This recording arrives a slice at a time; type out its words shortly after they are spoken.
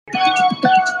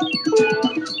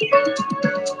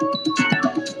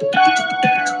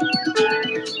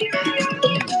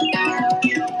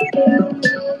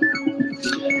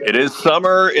It is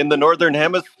summer in the Northern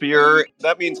Hemisphere.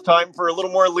 That means time for a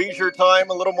little more leisure time,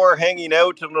 a little more hanging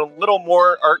out, and a little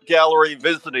more art gallery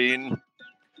visiting.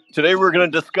 Today we're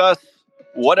going to discuss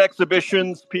what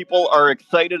exhibitions people are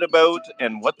excited about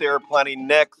and what they are planning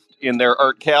next in their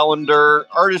art calendar.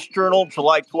 Artist Journal,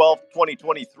 July 12th,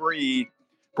 2023,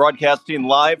 broadcasting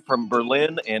live from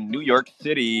Berlin and New York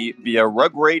City via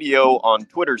Rug Radio on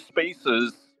Twitter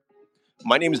Spaces.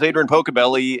 My name is Adrian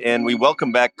Pocabelli, and we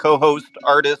welcome back co-host,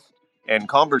 artist, and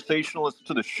conversationalist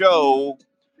to the show,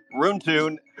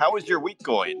 Runtune. How is your week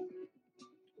going?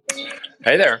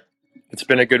 Hey there. It's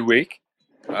been a good week.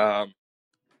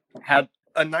 Had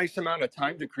a nice amount of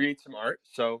time to create some art,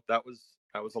 so that was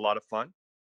a lot of fun.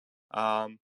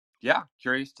 Yeah,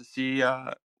 curious to see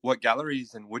what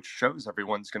galleries and which shows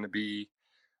everyone's going to be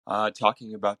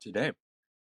talking about today.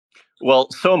 Well,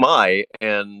 so am I,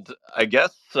 and I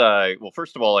guess, well,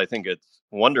 first of all, I think it's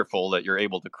wonderful that you're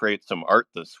able to create some art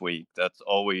this week. That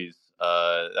always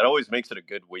makes it a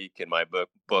good week in my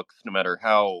books, no matter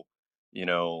how, you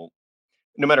know,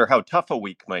 no matter how tough a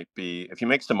week might be. If you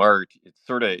make some art,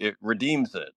 it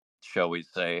redeems it, shall we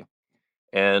say.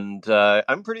 And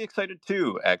I'm pretty excited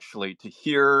too, actually, to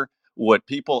hear what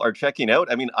people are checking out.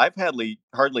 I mean, I've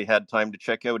hardly had time to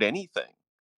check out anything.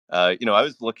 I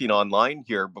was looking online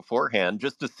here beforehand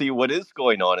just to see what is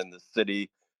going on in the city,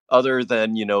 other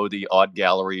than the odd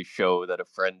gallery show that a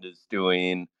friend is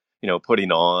doing,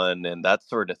 putting on and that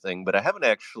sort of thing. But I haven't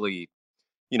actually,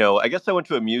 I guess I went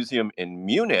to a museum in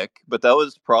Munich, but that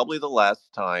was probably the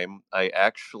last time I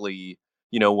actually,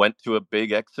 went to a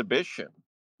big exhibition.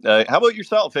 How about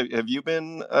yourself? Have you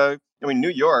been? I mean, New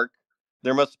York.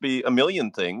 There must be a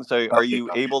million things. Are Oh, you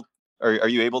yeah. able? Are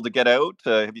you able to get out?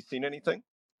 Have you seen anything?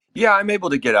 Yeah, I'm able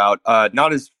to get out,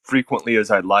 not as frequently as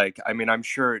I'd like. I mean, I'm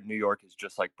sure New York is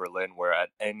just like Berlin, where at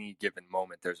any given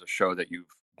moment there's a show that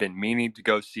you've been meaning to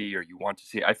go see or you want to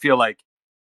see. I feel like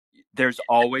there's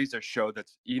always a show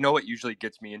that's what usually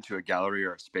gets me into a gallery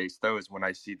or a space though is when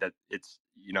I see that it's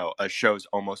a show's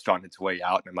almost on its way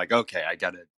out and I'm like, okay, I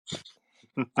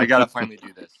gotta finally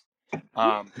do this.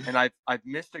 And I've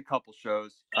missed a couple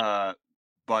shows,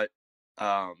 but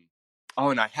um, oh,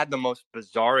 and I had the most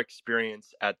bizarre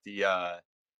experience at the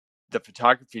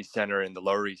photography center in the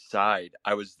Lower East Side.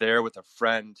 I was there with a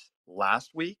friend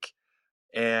last week,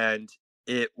 and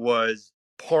it was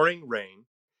pouring rain,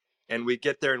 and we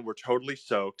get there and we're totally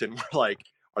soaked, and we're like,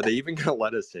 are they even going to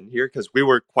let us in here? Because we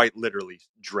were quite literally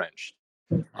drenched.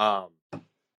 Um,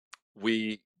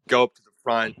 we go up to the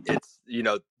front. It's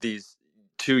these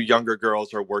two younger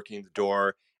girls are working the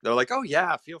door. They're like, oh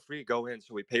yeah, feel free to go in.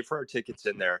 So we pay for our tickets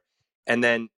in there, and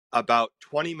then about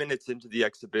 20 minutes into the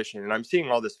exhibition, and I'm seeing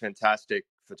all this fantastic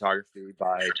photography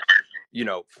by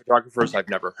photographers I've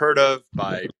never heard of,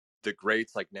 by the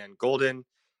greats like Nan Golden,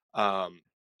 um,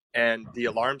 and the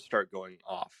alarms start going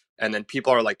off, and then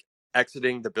people are like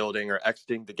exiting the building or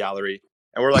exiting the gallery,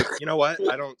 and we're like, you know what?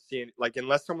 I don't see any, like,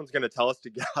 unless someone's gonna tell us to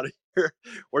get out of here,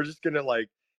 we're just gonna like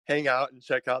hang out and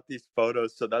check out these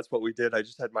photos. So that's what we did. I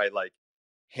just had my like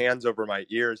hands over my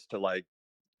ears to like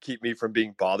keep me from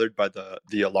being bothered by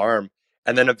the alarm.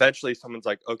 And then eventually someone's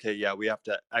like, okay, yeah, we all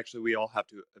have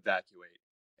to evacuate.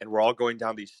 And we're all going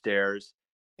down these stairs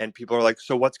and people are like,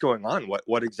 so what's going on?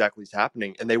 What exactly is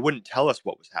happening? And they wouldn't tell us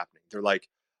what was happening. They're like,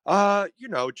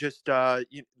 just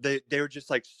they were just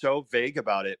like so vague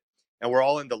about it. And we're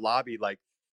all in the lobby like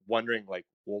wondering like,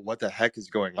 well, what the heck is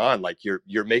going on? Like you're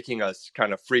making us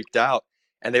kind of freaked out.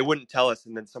 And they wouldn't tell us.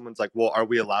 And then someone's like, well, are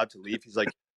we allowed to leave? He's like,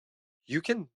 you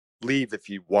can leave if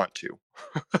you want to.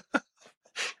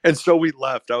 And so we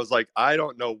left. I was like, I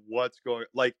don't know what's going,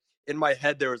 like, in my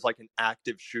head there was like an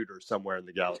active shooter somewhere in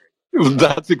the gallery.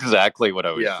 That's exactly what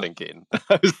I was Yeah. thinking.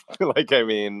 I was like, I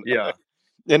mean, Yeah.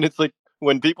 and it's like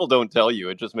when people don't tell you,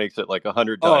 it just makes it like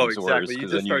 100 Oh, times worse exactly. You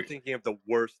because just then you start thinking of the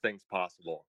worst things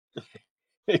possible.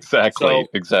 exactly, So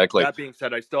exactly. that being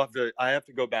said, I have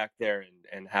to go back there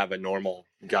and have a normal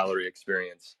gallery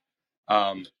experience.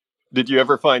 Um, Did you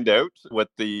ever find out what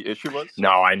the issue was? no,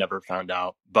 I never found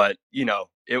out, but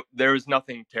there was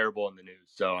nothing terrible in the news.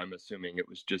 So I'm assuming it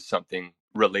was just something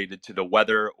related to the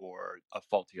weather or a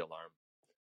faulty alarm.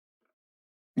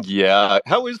 Yeah.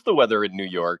 How is the weather in New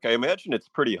York? I imagine it's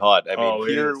pretty hot. I mean, Oh,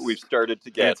 it here we've is. started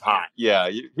to get, It's hot. yeah,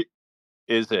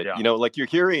 is it? Yeah. Like you're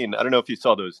hearing, I don't know if you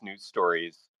saw those news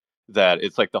stories that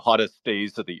it's like the hottest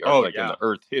days of the earth, Oh, like in yeah. the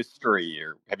Earth history,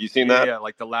 or have you seen Yeah, that? yeah.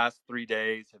 Like the last 3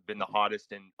 days have been the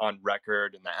hottest on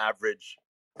record, and the average.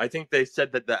 I think they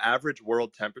said that the average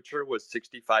world temperature was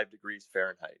 65 degrees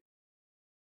Fahrenheit.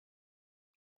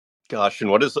 Gosh,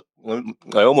 and what is?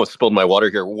 I almost spilled my water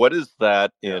here. What is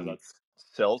that Yeah, in that's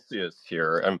Celsius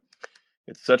here?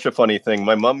 It's such a funny thing.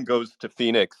 My mom goes to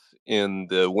Phoenix in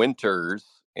the winters,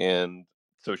 and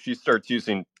so she starts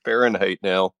using Fahrenheit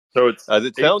now. so it's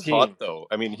It sounds hot 18, though.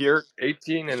 I mean, here,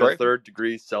 18 and a sorry. third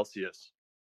degrees Celsius.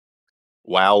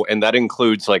 Wow, and that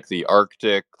includes like the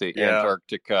Arctic, the Yeah,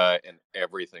 Antarctica, and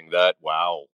everything. That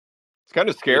wow, it's kind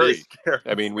of it is scary. I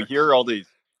scary mean, we for hear all these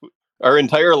our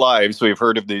entire lives. We've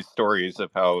heard of these stories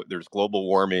of how there's global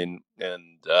warming,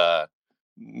 and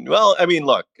well, I mean,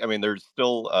 look, I mean, there's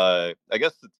still, I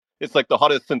guess it's like the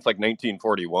hottest since like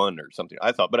 1941 or something.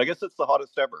 I thought, but I guess it's the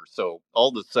hottest ever. So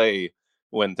all to say,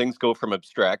 when things go from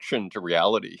abstraction to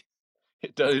reality,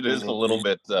 it is a little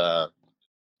sure.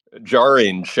 bit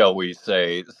jarring, shall we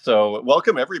say. So,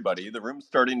 welcome everybody. The room's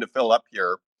starting to fill up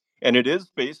here, and it is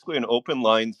basically an open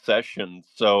line session.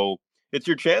 So, it's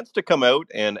your chance to come out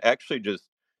and actually just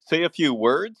say a few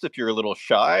words if you're a little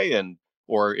shy, and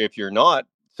or if you're not,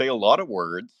 say a lot of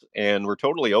words. And we're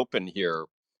totally open here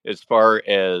as far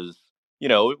as you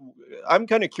know. I'm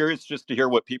kind of curious just to hear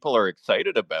what people are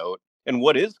excited about and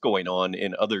what is going on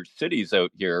in other cities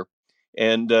out here,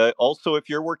 and also, if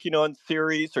you're working on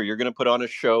series or you're going to put on a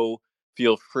show,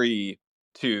 feel free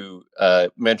to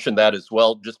mention that as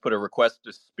well. Just put a request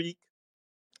to speak,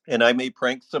 and I may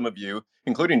prank some of you,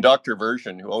 including Dr.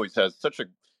 Version, who always has such a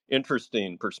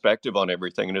interesting perspective on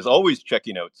everything and is always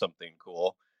checking out something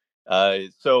cool.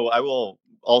 So I will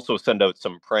also send out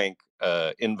some prank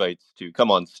invites to come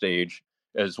on stage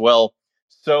as well.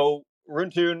 So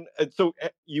Runtun,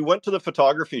 you went to the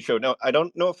photography show. Now I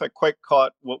don't know if I quite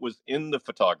caught what was in the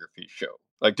photography show.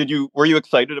 Like, were you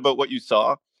excited about what you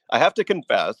saw? I have to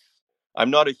confess, I'm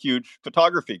not a huge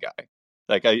photography guy.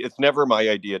 Like, it's never my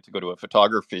idea to go to a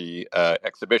photography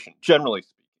exhibition. Generally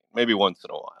speaking, maybe once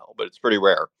in a while, but it's pretty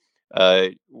rare.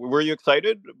 Were you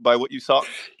excited by what you saw?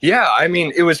 Yeah, I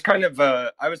mean, it was kind of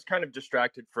I was kind of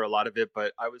distracted for a lot of it,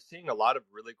 but I was seeing a lot of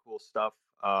really cool stuff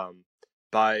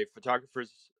by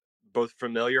photographers both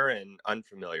familiar and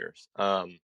unfamiliar.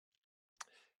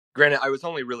 Granted, I was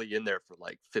only really in there for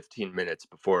like 15 minutes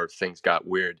before things got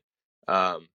weird.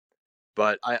 Um,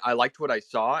 but I liked what I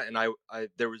saw, and I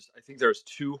think there was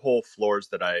two whole floors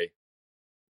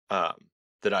um,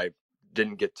 that I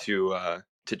didn't get to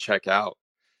check out.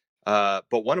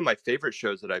 But one of my favorite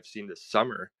shows that I've seen this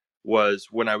summer was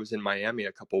when I was in Miami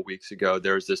a couple weeks ago.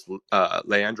 There was this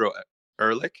Leandro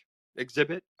Ehrlich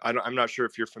exhibit. I'm not sure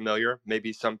if you're familiar.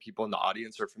 Maybe some people in the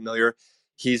audience are familiar.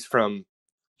 He's from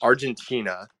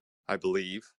Argentina, I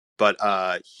believe, but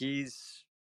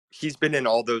he's been in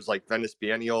all those like Venice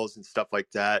Biennials and stuff like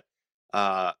that.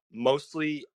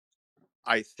 Mostly,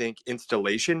 I think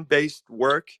installation based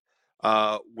work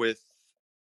with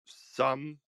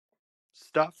some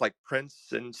stuff like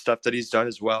prints and stuff that he's done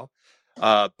as well.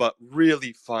 But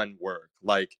really fun work.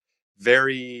 Like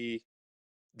very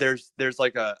there's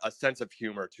like a sense of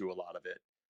humor to a lot of it.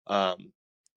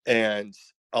 And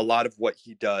a lot of what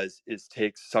he does is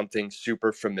takes something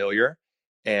super familiar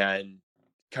and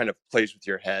kind of plays with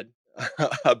your head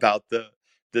about the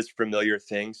this familiar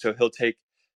thing. So he'll take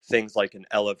things like an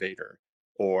elevator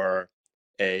or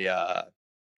a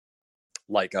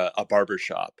a barber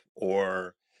shop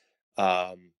or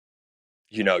um,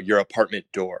 your apartment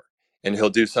door, and he'll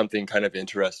do something kind of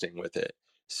interesting with it.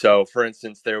 So, for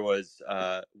instance, there was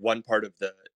one part of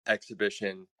the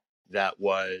exhibition that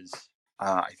was,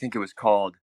 I think it was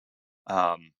called,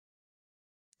 um,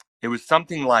 it was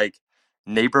something like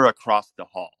neighbor across the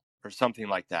hall or something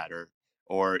like that,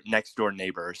 or next door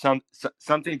neighbor or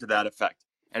something to that effect.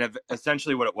 And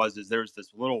essentially, what it was is there was this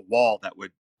little wall that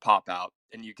would pop out,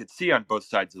 and you could see on both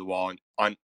sides of the wall, and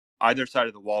on either side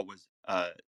of the wall was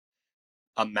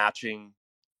a matching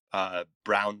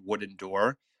brown wooden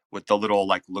door with the little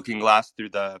like looking glass through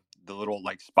the little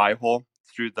like spy hole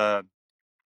through the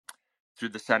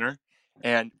center.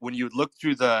 And when you would look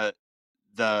through the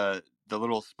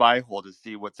little spy hole to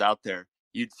see what's out there,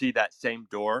 you'd see that same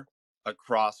door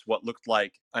across what looked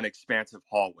like an expansive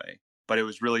hallway, but it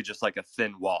was really just like a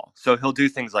thin wall. So he'll do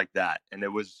things like that, and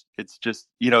it's just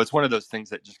it's one of those things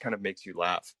that just kind of makes you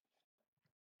laugh.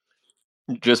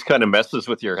 Just kind of messes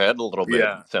with your head a little bit.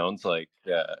 Yeah. It sounds like,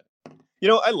 yeah.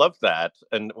 I love that.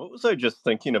 And what was I just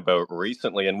thinking about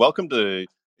recently? And welcome to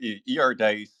ER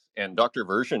Dice and Dr.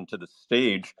 Version to the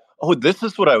stage. Oh, this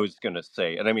is what I was going to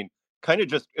say. And I mean, kind of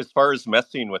just as far as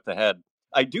messing with the head,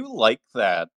 I do like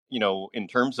that, in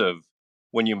terms of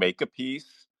when you make a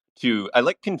piece, I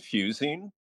like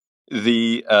confusing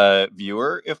the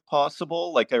viewer if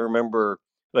possible. Like, I remember,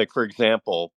 like, for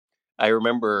example, I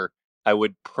remember I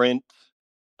would print.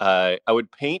 I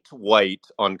would paint white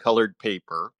on colored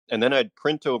paper, and then I'd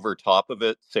print over top of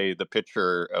it, say the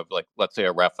picture of like, let's say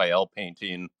a Raphael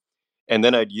painting, and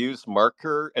then I'd use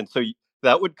marker, and so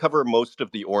that would cover most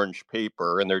of the orange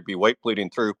paper, and there'd be white bleeding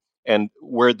through. And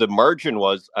where the margin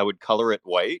was, I would color it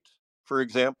white, for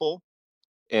example.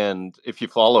 And if you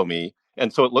follow me,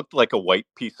 and so it looked like a white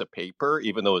piece of paper,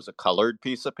 even though it was a colored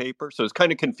piece of paper. So it's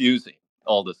kind of confusing,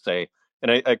 all to say.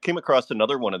 And I came across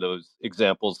another one of those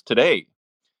examples today.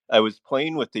 I was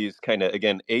playing with these kind of,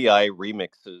 again, AI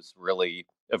remixes, really,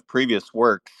 of previous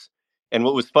works. And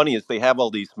what was funny is they have all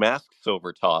these masks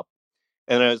over top.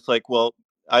 And I was like, well,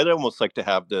 I'd almost like to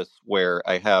have this where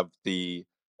I have the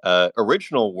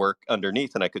original work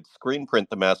underneath and I could screen print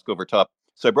the mask over top.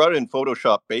 So I brought it in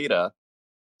Photoshop Beta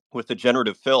with the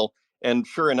generative fill, and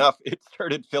sure enough, it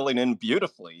started filling in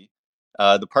beautifully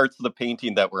the parts of the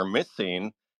painting that were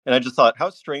missing. And I just thought, how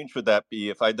strange would that be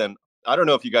if I then, I don't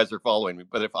know if you guys are following me,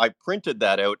 but if I printed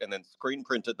that out and then screen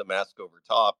printed the mask over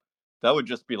top, that would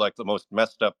just be like the most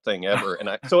messed up thing ever.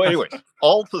 So, anyways,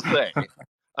 all to say,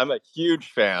 I'm a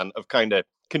huge fan of kind of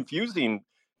confusing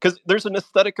because there's an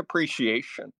aesthetic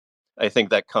appreciation, I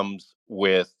think, that comes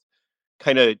with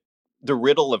kind of the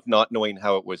riddle of not knowing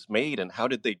how it was made and how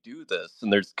did they do this.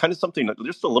 And there's kind of something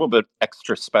just a little bit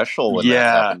extra special when that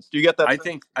Yeah, happens. Do you get that?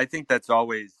 I think that's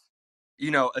always,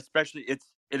 especially it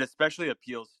especially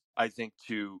appeals, I think,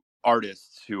 to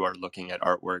artists who are looking at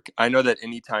artwork. I know that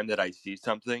anytime that I see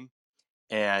something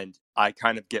and I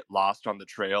kind of get lost on the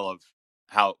trail of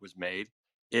how it was made,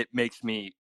 it makes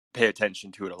me pay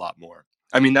attention to it a lot more.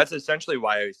 I mean, that's essentially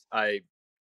why I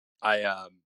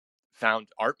found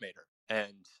Artmater,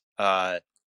 and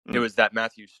it was that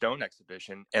Matthew Stone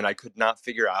exhibition, and I could not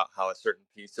figure out how a certain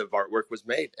piece of artwork was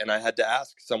made, and I had to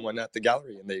ask someone at the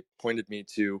gallery, and they pointed me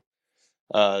to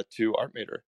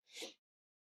Artmater.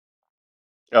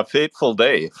 A fateful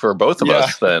day for both of Yeah.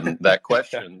 us, then, that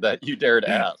question that you dared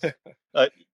ask. Uh,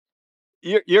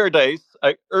 Erdice,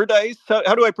 Erdice,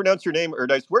 how do I pronounce your name,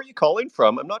 Erdice? Where are you calling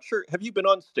from? I'm not sure. Have you been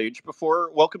on stage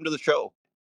before? Welcome to the show.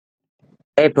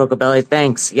 Hey, Pokebelly,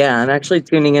 thanks. Yeah, I'm actually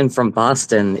tuning in from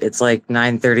Boston. It's like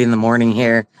 9:30 in the morning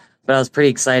here, but I was pretty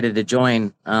excited to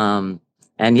join. And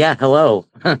yeah, hello.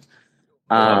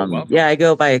 Welcome. Yeah, I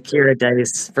go by Akira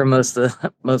Dice for most of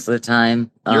the time.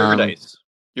 Erdice.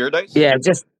 Erdice? Yeah,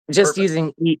 just Perfect.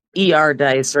 using ER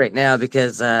Dice right now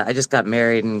because I just got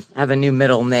married and have a new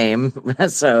middle name,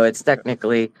 so it's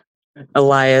technically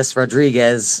Elias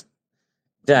Rodriguez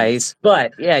Dice.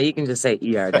 But yeah, you can just say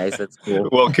ER Dice. That's cool.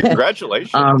 Well,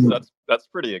 congratulations. That's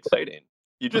pretty exciting.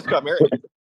 You just got married.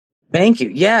 Thank you.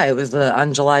 Yeah, it was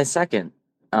on July 2nd.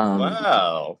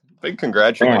 Wow. Big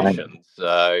congratulations.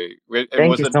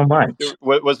 Thank you so much.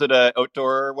 Was it an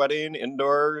outdoor wedding,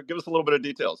 indoor? Give us a little bit of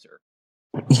details here.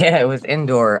 Yeah, it was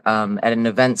indoor at an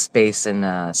event space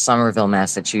in Somerville,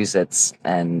 Massachusetts,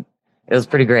 and it was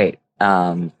pretty great.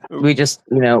 We just,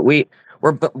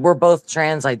 we're both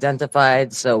trans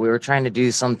identified, so we were trying to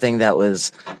do something that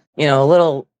was, a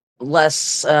little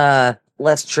less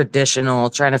traditional,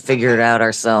 trying to figure it out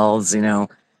ourselves,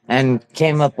 and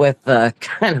came up with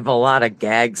kind of a lot of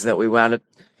gags that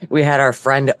we had our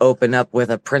friend open up with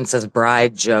a Princess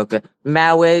Bride joke,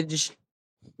 marriage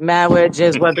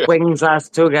is what brings us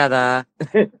together.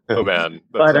 Oh man,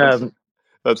 But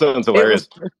that sounds hilarious.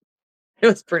 It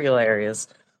was pretty hilarious.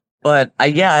 But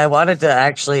I wanted to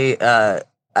actually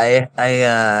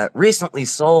I recently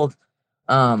sold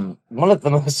one of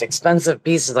the most expensive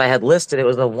pieces I had listed. It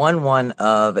was a 1/1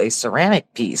 of a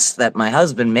ceramic piece that my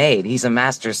husband made. He's a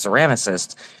master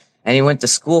ceramicist, and he went to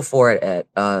school for it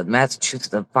at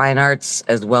Massachusetts Fine Arts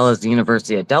as well as the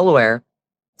University of Delaware.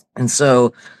 And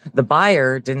so the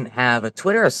buyer didn't have a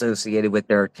Twitter associated with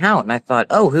their account. And I thought,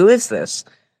 oh, who is this?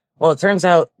 Well, it turns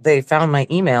out they found my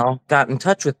email, got in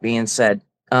touch with me and said,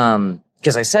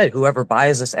 because I said, whoever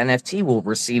buys this NFT will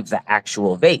receive the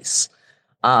actual vase.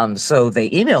 So they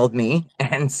emailed me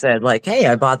and said, like, hey,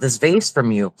 I bought this vase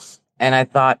from you. And I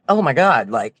thought, oh my God,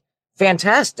 like,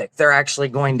 fantastic. They're actually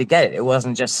going to get it. It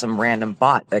wasn't just some random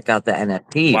bot that got the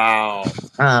NFT. Wow.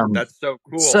 That's so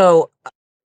cool. So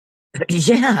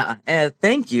yeah,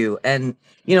 thank you. And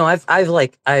I've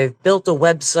built a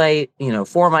website,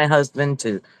 for my husband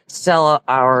to sell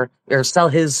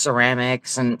his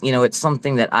ceramics, and it's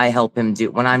something that I help him do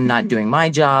when I'm not doing my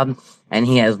job, and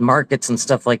he has markets and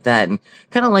stuff like that. And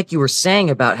kind of like you were saying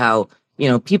about how,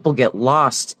 people get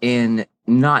lost in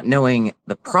not knowing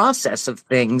the process of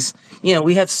things.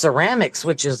 We have ceramics,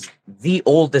 which is the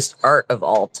oldest art of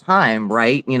all time,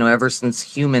 right? Ever since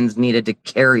humans needed to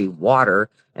carry water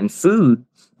and food,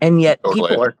 and yet Totally.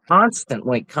 people are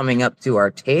constantly coming up to our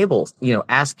tables,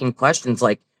 asking questions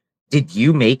like, did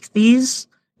you make these?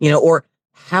 Or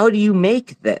how do you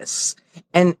make this?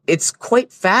 And it's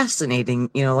quite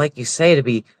fascinating, like you say, to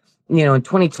be, in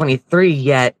 2023,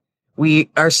 yet we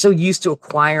are so used to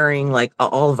acquiring like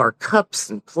all of our cups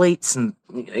and plates and,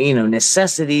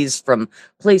 necessities from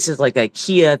places like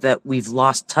IKEA that we've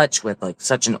lost touch with, like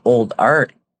such an old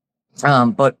art.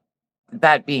 But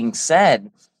that being said,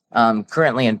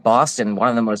 currently in Boston, one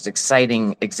of the most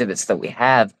exciting exhibits that we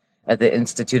have at the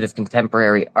Institute of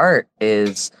Contemporary Art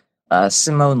is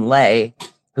Simone Leigh,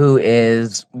 who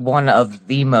is one of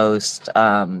the most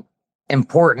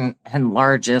important and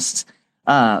largest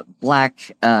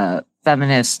Black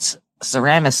feminist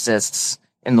ceramicists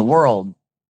in the world.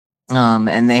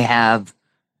 And they have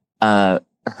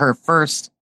her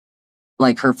first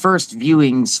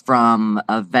viewings from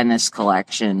a Venice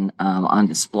collection on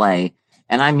display.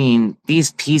 And I mean,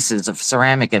 these pieces of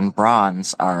ceramic and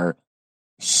bronze are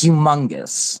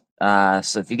humongous.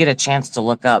 So if you get a chance to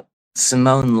look up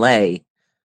Simone Leigh,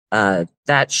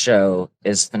 that show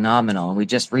is phenomenal. And we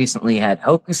just recently had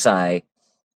Hokusai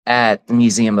at the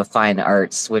Museum of Fine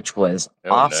Arts, which was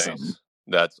awesome. Nice.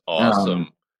 That's awesome.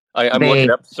 I'm they-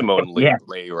 looking up Simone yeah.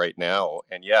 Leigh right now,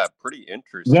 and yeah, pretty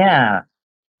interesting. Yeah.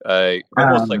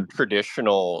 Almost like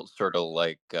traditional, sort of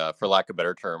like, for lack of a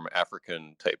better term,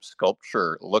 African type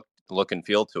sculpture look and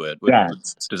feel to it.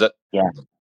 Does that?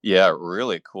 Yeah,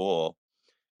 really cool.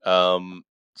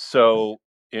 So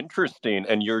interesting.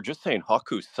 And you're just saying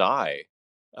Hokusai.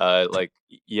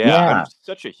 I'm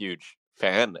such a huge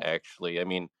fan, actually. I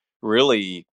mean,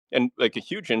 really, and like a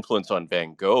huge influence on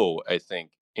Van Gogh, I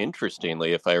think,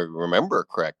 interestingly, if I remember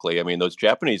correctly. I mean, those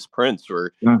Japanese prints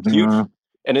were huge.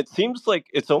 And it seems like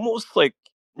it's almost like,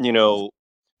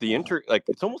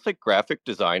 it's almost like graphic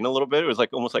design a little bit. It was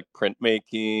like almost like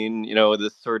printmaking,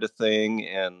 this sort of thing.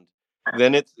 And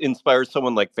then it inspires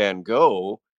someone like Van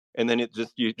Gogh, and then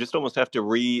you just almost have to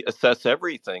reassess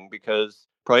everything, because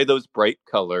probably those bright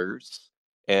colors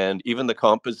and even the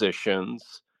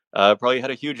compositions probably had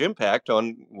a huge impact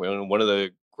on one of the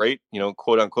great,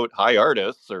 quote unquote, high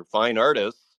artists or fine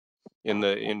artists in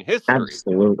history.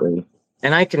 Absolutely.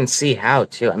 And I can see how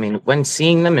too. I mean, when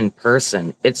seeing them in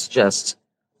person, it's just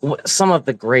some of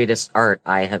the greatest art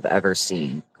I have ever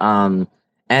seen. And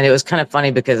it was kind of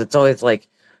funny because it's always like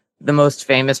the most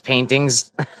famous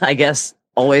paintings, I guess,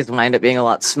 always wind up being a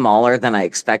lot smaller than I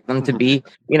expect them to be.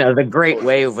 The Great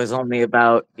Wave was only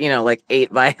about, like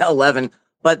 8 by 11,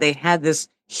 but they had this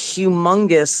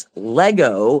humongous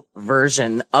Lego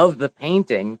version of the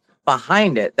painting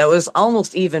behind it that was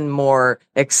almost even more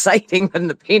exciting than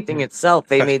the painting itself.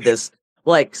 They made this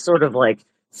like sort of like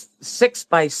 6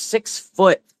 by 6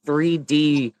 foot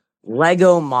 3D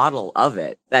Lego model of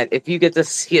it, that if you get to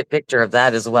see a picture of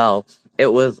that as well, it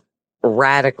was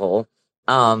radical.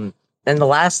 And the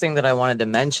last thing that I wanted to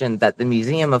mention that the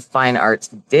Museum of Fine Arts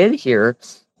did here,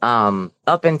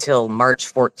 up until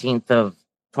March 14th of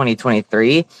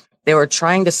 2023, they were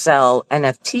trying to sell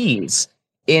NFTs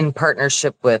in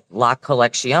partnership with La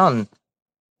Collection.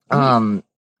 And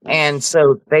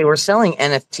so they were selling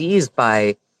NFTs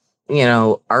by,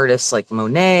 artists like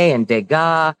Monet and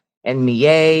Degas and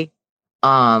Millet.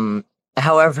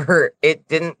 However, it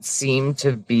didn't seem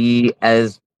to be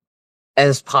as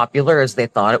popular as they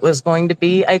thought it was going to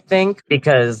be, I think,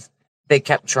 because they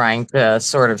kept trying to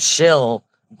sort of shill,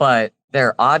 but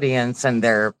their audience and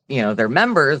their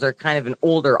members are kind of an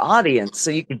older audience.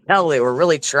 So you could tell they were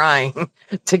really trying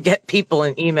to get people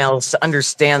in emails to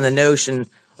understand the notion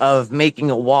of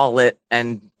making a wallet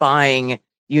and buying,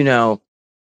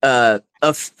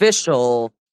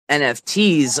 official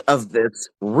NFTs of this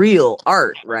real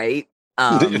art, right?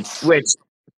 Which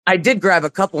I did grab a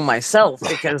couple myself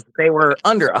because they were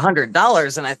under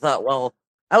 $100, and I thought, well,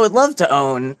 I would love to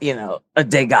own, a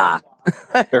Degas.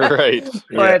 Right.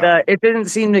 But it didn't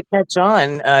seem to catch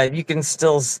on. You can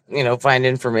still, find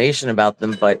information about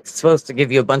them, but it's supposed to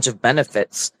give you a bunch of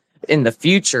benefits in the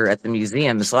future at the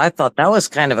museum. So I thought that was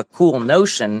kind of a cool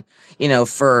notion,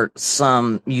 for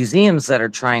some museums that are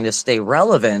trying to stay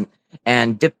relevant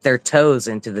and dip their toes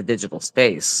into the digital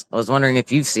space. I was wondering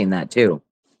if you've seen that too.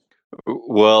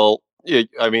 Well,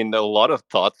 I mean, a lot of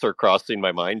thoughts are crossing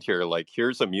my mind here. Like,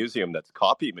 here's a museum that's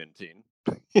copy minting.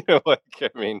 I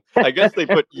mean, I guess they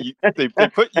put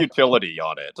utility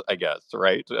on it, I guess,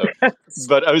 right?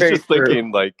 But I was just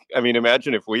thinking, like, I mean,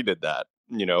 imagine if we did that,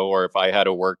 or if I had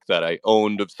a work that I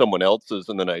owned of someone else's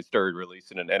and then I started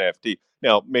releasing an NFT.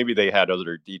 Now, maybe they had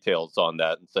other details on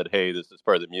that and said, hey, this is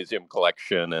part of the museum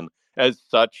collection, and as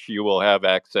such, you will have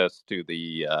access to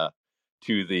the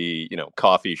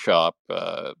coffee shop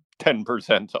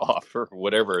 10% off or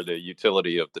whatever the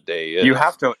utility of the day You is.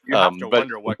 have to But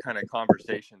wonder what kind of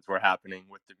conversations were happening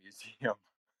with the museum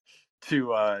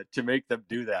to make them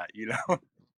do that, you know?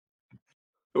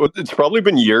 it's probably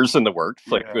been years in the works.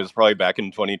 Like it Yeah. was probably back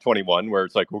in 2021 where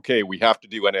it's like, okay, we have to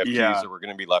do NFTs Yeah. or we're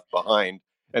going to be left behind.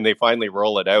 And they finally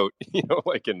roll it out,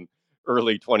 like in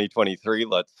early 2023,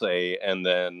 let's say. And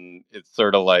then it's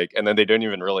sort of like, and then they don't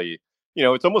even really,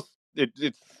 it's almost,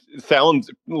 it sounds,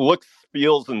 looks,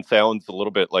 feels, and sounds a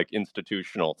little bit like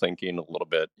institutional thinking, a little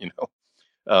bit,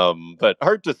 but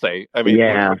hard to say. I mean,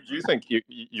 Yeah. what did you think,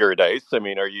 Eurydice? I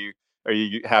mean, are you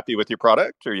happy with your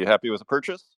product? Are you happy with the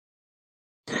purchase?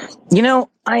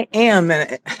 I am,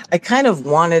 and I kind of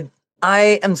wanted.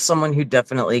 I am someone who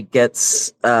definitely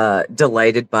gets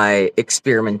delighted by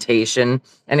experimentation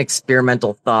and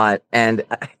experimental thought, and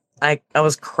I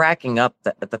was cracking up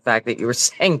at the fact that you were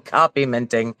saying copy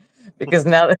minting, because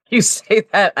now that you say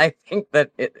that, I think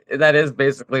that that is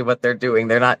basically what they're doing.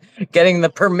 They're not getting the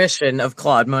permission of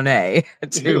Claude Monet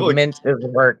to Like mint his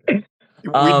work.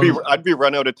 Um, I'd be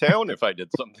run out of town if I did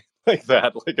something like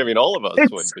that. Like, I mean, all of us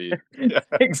would it's be. Yeah.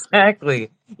 exactly.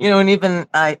 And even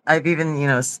I've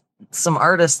even some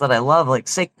artists that I love, like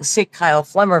say Kyle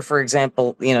Flemmer, for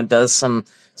example, does some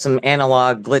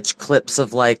analog glitch clips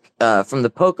of like from the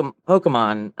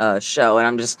Pokemon show,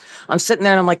 and I'm sitting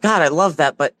there and I'm like, God, I love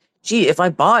that, but gee, if I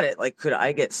bought it, like, could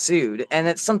I get sued? And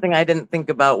it's something I didn't think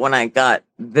about when I got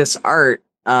this art.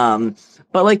 But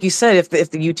like you said, if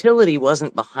the utility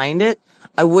wasn't behind it,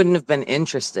 I wouldn't have been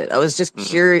interested. I was just Mhm.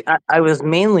 curious. I was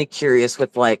mainly curious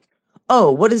with like, oh,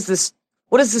 what is this?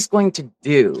 What is this going to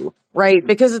do? Right?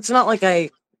 Because it's not like I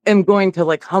am going to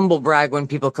like humble brag when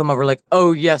people come over, like,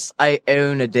 oh yes, I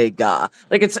own a Degas.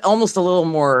 Like it's almost a little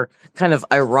more kind of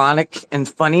ironic and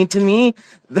funny to me.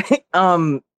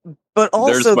 um, but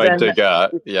There's also my then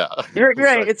Degas. Yeah. you're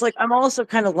right. Sorry. It's like I'm also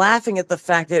kind of laughing at the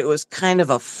fact that it was kind of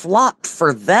a flop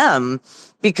for them,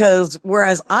 because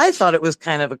whereas I thought it was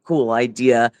kind of a cool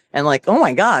idea and like, oh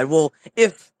my God, well,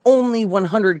 if only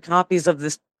 100 copies of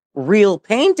this real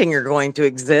painting are going to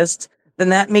exist, then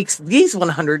that makes these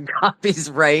 100 copies,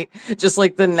 right? Just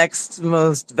like the next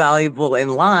most valuable in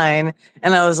line.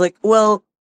 And I was like, well,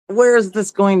 where is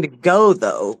this going to go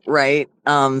though? Right.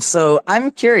 So I'm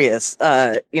curious.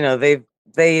 They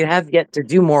have yet to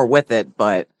do more with it,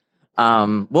 but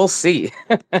we'll see.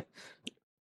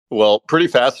 Well, pretty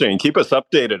fascinating. Keep us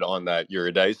updated on that,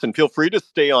 Eurydice, and feel free to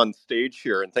stay on stage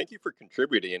here. And thank you for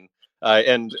contributing.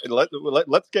 And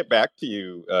let's get back to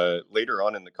you later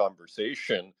on in the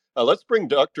conversation. Let's bring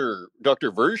Dr.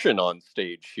 Version on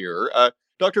stage here.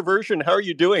 Dr. Version, how are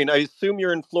you doing? I assume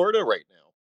you're in Florida right now.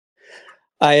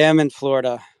 I am in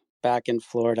Florida, back in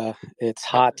Florida. It's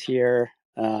hot here.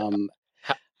 I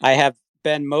have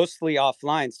been mostly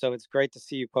offline, so it's great to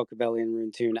see you, Pokebelly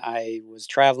and Runetoon. I was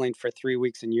traveling for 3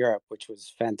 weeks in Europe, which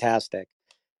was fantastic.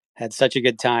 Had such a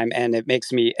good time, and it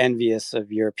makes me envious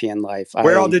of European life.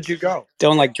 Where all I did you go?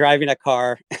 don't like driving a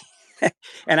car,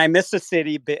 and I miss the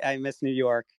city. I miss New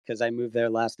York because I moved there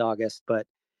last August. But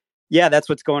yeah, that's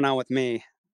what's going on with me.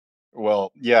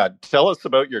 Well, yeah. Tell us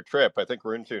about your trip. I think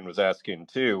Runtune was asking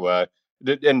too.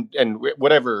 And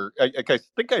whatever. I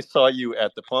think I saw you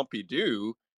at the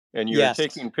Pompidou, and you were Yes.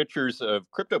 taking pictures of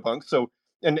CryptoPunks. So,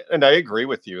 and I agree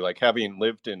with you. Like having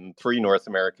lived in 3 North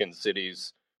American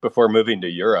cities before moving to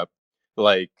Europe,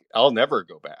 like I'll never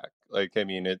go back. Like I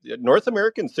mean, North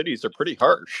American cities are pretty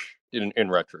harsh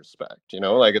in retrospect.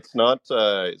 Like it's not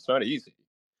easy.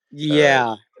 Uh,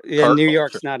 Yeah. Yeah, car New culture.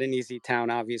 York's not an easy town,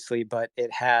 obviously, but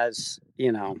it has,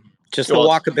 just the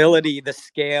Well, it's walkability, the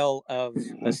scale of a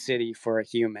mm-hmm. city for a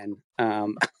human. Yeah,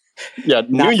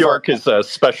 New Not for York is a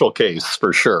special case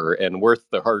for sure, and worth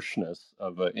the harshness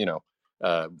of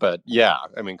but yeah,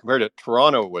 I mean, compared to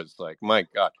Toronto, was like, my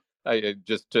God, I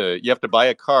just you have to buy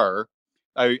a car.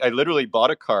 I literally bought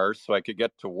a car so I could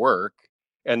get to work,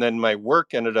 and then my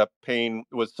work ended up paying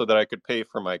was so that I could pay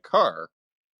for my car.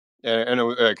 And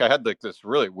like I had like this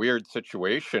really weird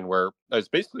situation where I was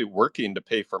basically working to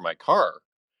pay for my car,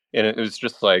 and it was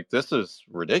just like this is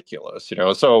ridiculous.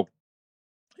 So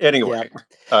Yeah. anyway,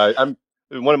 I'm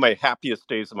one of my happiest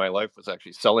days of my life was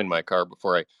actually selling my car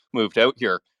before I moved out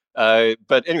here.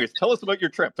 But anyways, tell us about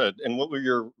your trip and what were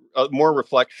your more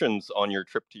reflections on your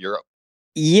trip to Europe?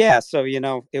 Yeah, so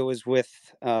it was with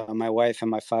my wife and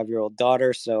my 5-year-old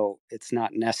daughter, so it's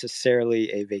not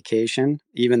necessarily a vacation,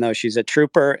 even though she's a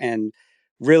trooper and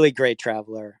really great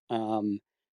traveler.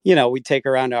 We'd take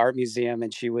her around to art museum,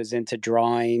 and she was into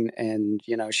drawing, and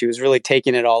she was really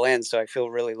taking it all in. So I feel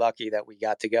really lucky that we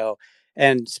got to go.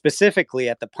 And specifically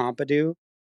at the Pompidou,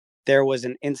 there was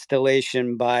an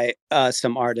installation by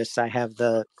some artists. I have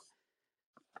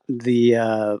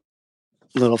the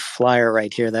little flyer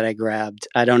right here that I grabbed.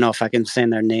 I don't know if I can say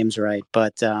their names right,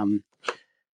 but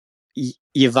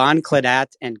Yvonne Cladat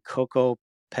and Coco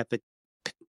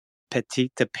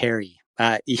Petita Perry.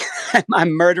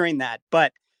 I'm murdering that,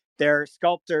 but they're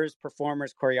sculptors,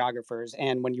 performers, choreographers.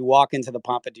 And when you walk into the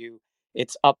Pompidou,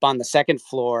 it's up on the second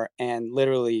floor, and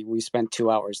literally we spent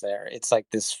 2 hours there. It's like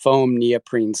this foam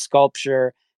neoprene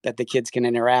sculpture that the kids can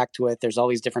interact with. There's all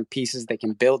these different pieces they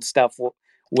can build stuff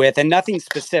with, and nothing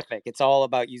specific. It's all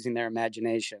about using their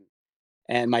imagination.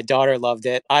 And my daughter loved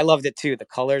it. I loved it too. The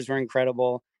colors were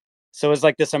incredible. So it was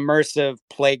like this immersive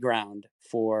playground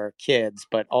for kids,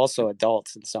 but also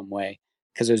adults in some way,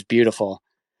 because it was beautiful.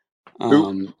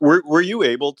 Were you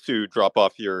able to drop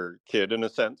off your kid in a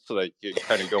sense so that you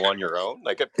kind of go on your own?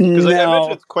 Like, because I imagine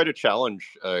No. it's quite a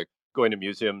challenge going to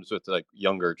museums with like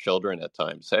younger children at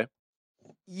times. Hey,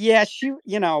 Yeah,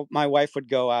 my wife would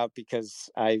go out because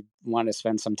I wanted to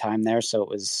spend some time there, so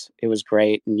it was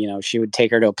great. And she would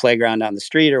take her to a playground down the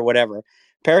street or whatever.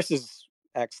 Paris is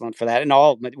excellent for that, and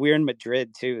we're in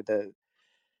Madrid too. The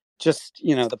I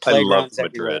love playgrounds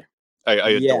Madrid. everywhere. I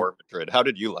Yeah, adore Madrid. How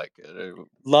did you like it?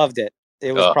 loved it.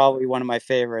 It was probably one of my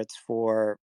favorites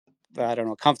for, I don't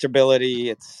know, comfortability.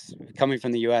 It's coming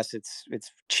from the US. It's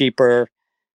cheaper,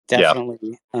 Yeah,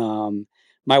 definitely.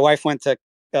 My wife went to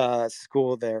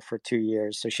school there for 2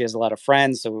 years, so she has a lot of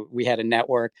friends. So we had a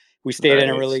network. We stayed in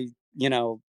a nice. really,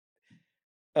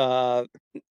 uh,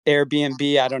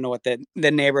 Airbnb. I don't know what the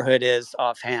neighborhood is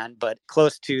offhand, but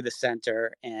close to the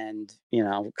center, and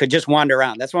could just wander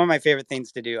around. That's one of my favorite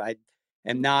things to do. I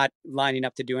am not lining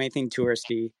up to do anything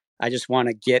touristy. I just want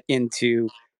to get into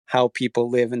how people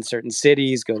live in certain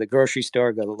cities, go to the grocery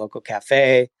store, go to the local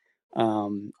cafe.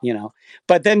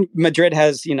 But then Madrid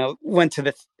has, went to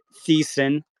the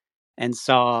Thyssen and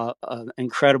saw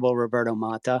incredible Roberto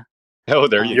Mata. Oh,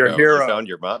 there you Your go. You hero. found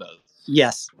your matas.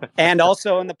 Yes. And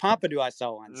also in the Pompidou, I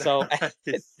saw one. So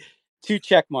Nice. 2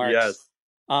 check marks. Yes.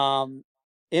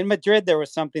 In Madrid, there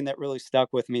was something that really stuck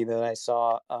with me that I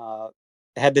saw.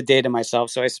 Had the day to myself,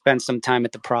 so I spent some time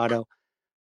at the Prado.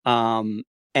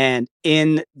 And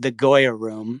in the Goya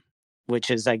room, which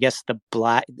is, I guess,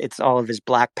 it's all of his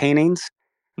black paintings,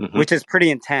 Mm-hmm. which is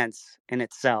pretty intense in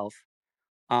itself.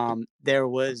 There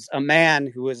was a man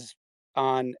who was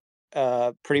on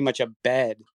pretty much a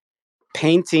bed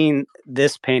painting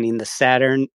this painting, the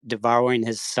Saturn devouring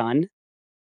his son,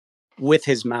 with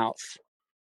his mouth,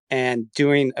 and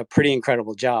doing a pretty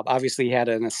incredible job. Obviously, he had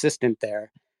an assistant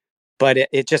there, but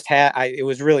it just it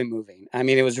was really moving. I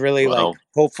mean, it was really like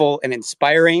hopeful and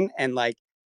inspiring, and like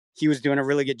he was doing a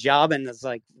really good job. And it's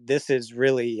like, this is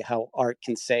really how art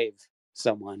can save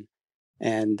someone.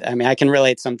 And I mean, I can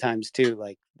relate sometimes too,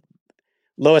 like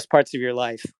lowest parts of your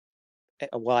life.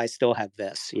 Well, I still have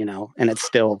this, and it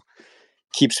still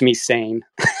keeps me sane.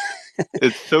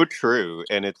 It's so true,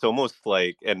 and it's almost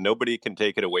like, and nobody can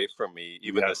take it away from me,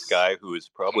 even this guy who is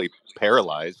probably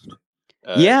paralyzed,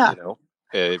 Yeah.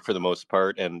 For the most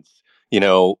part, and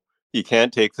you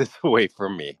can't take this away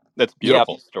from me. That's a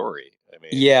beautiful story. I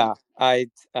mean, yeah, I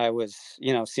was,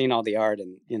 seeing all the art,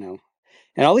 and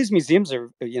and all these museums are,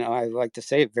 I like to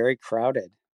say, very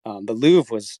crowded. The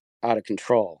Louvre was out of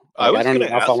control. I Like, I was don't going even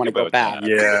to know if I ask want to go about back.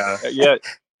 that.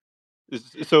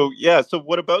 Yeah. So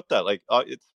what about that? Like,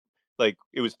 it's like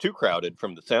it was too crowded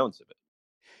from the sounds of it.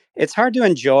 It's hard to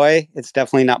enjoy. It's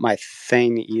definitely not my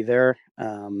thing either.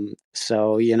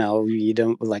 So, you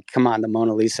don't, like, come on, the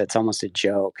Mona Lisa, it's almost a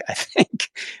joke, I think.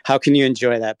 How can you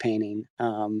enjoy that painting?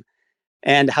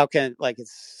 And how can, like,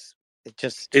 it's such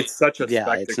a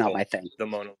spectacle. It's not my thing. The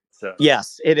Mona Lisa.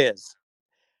 Yes, it is.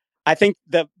 I think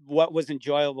what was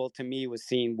enjoyable to me was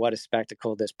seeing what a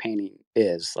spectacle this painting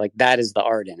is. Like, that is the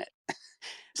art in it.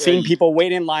 Seeing people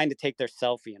wait in line to take their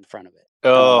selfie in front of it.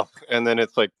 Oh, and then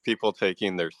it's like people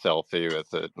taking their selfie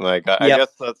with it. Like, I guess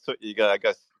that's what you got. I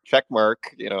guess check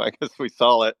mark. I guess we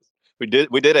saw it. We did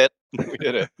it. We did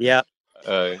it. Yeah.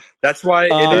 That's why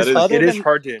it is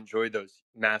hard to enjoy those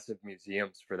massive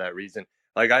museums for that reason.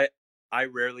 Like, I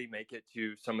rarely make it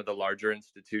to some of the larger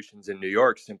institutions in New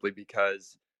York simply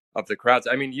because of the crowds.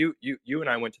 I mean, you and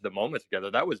I went to the MoMA together.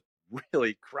 That was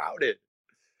really crowded.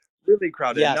 Really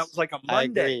crowded. Yes, and that was like a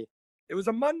Monday. I agree. It was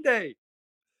a Monday.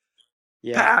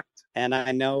 Yeah. Packed. And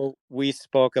I know we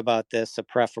spoke about this, a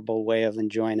preferable way of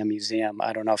enjoying a museum.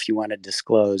 I don't know if you want to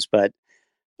disclose, but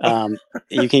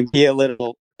you can be a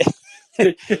little,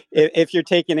 if you're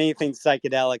taking anything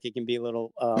psychedelic, it can be a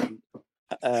little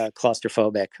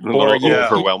claustrophobic. A little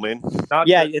overwhelming.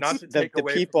 It's the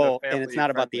people, and it's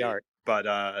not about the art. But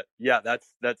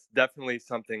that's definitely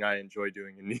something I enjoy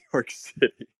doing in New York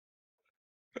City.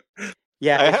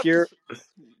 Yeah, I if have you're to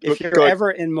if you're go ahead.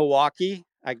 ever in Milwaukee,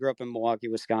 I grew up in Milwaukee,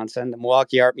 Wisconsin. The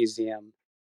Milwaukee Art Museum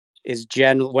is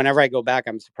whenever I go back,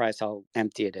 I'm surprised how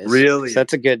empty it is. Really? So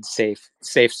that's a good safe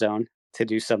zone to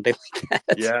do something like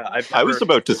that. Yeah, I was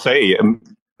about to say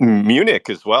Munich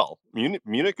as well.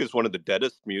 Munich is one of the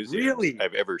deadest museums Really?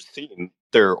 I've ever seen.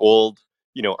 Their old,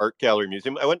 art gallery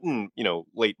museum. I went in,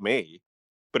 late May,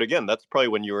 but again, that's probably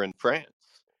when you were in France.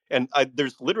 And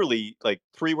there's literally like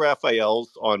three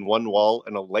Raphaels on one wall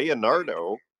and a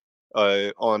Leonardo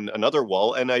on another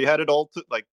wall, and I had it all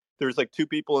like there's like two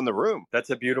people in the room. That's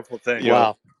a beautiful thing.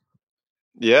 Wow.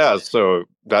 Yeah, so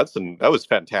that was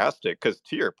fantastic because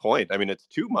to your point, I mean, it's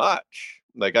too much.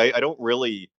 Like I don't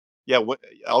really, yeah,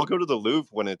 I'll go to the Louvre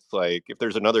when it's like if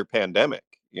there's another pandemic,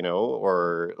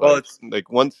 or Well,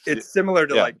 like once, it's similar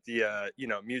to yeah. like the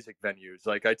music venues.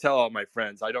 Like I tell all my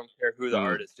friends, I don't care who the Mm.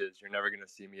 artist is, you're never going to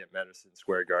see me at Madison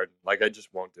Square Garden. Like I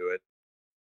just won't do it.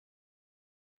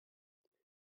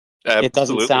 It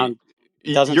doesn't Absolutely. sound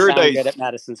good at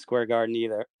Madison Square Garden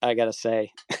either, I gotta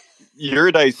say.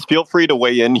 Eurydice, feel free to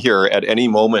weigh in here at any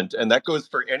moment. And that goes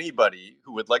for anybody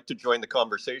who would like to join the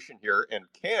conversation here. And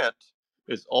Kant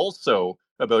is also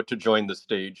about to join the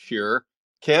stage here.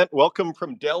 Kant, welcome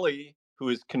from Delhi, who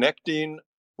is connecting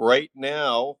right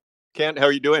now. Kant, how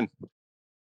are you doing?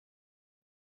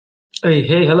 Hey,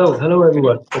 hello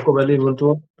everyone. Okobali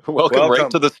Buntu. Welcome right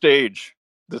to the stage.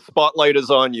 The spotlight is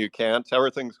on you, Kant. How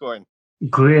are things going?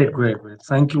 Great.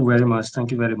 Thank you very much.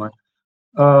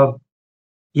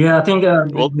 Yeah, I think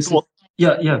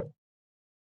yeah.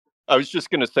 I was just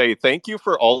going to say thank you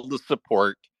for all the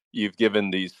support you've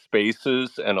given these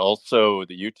spaces and also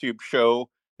the YouTube show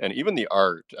and even the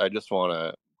art. I just want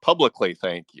to publicly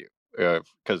thank you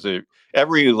because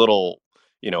every little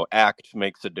act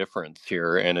makes a difference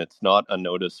here, and it's not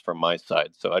unnoticed from my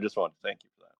side. So I just want to thank you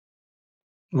for that.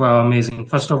 Wow, amazing.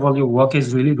 First of all, your work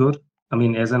is really good. I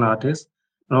mean, as an artist,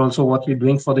 and also what you're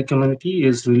doing for the community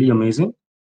is really amazing.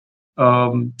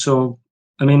 So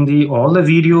I mean, all the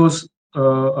videos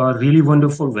are really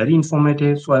wonderful, very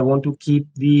informative. So I want to keep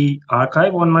the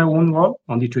archive on my own wall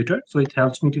on the Twitter. So it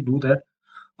helps me to do that.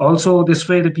 Also, this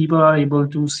way the people are able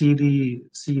to see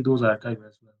those archives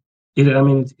as well. I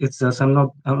mean, it's just I'm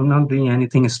not doing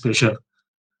anything special.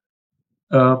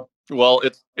 Well,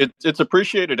 it's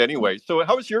appreciated anyway. So,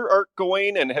 how's your art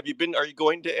going? And are you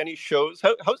going to any shows?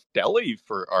 How's Delhi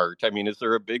for art? I mean, is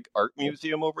there a big art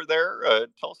museum over there?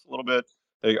 Tell us a little bit.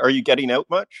 Are you getting out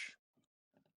much?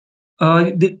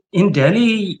 In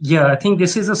Delhi, yeah, I think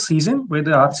this is a season where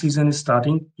the art season is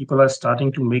starting. People are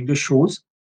starting to make the shows,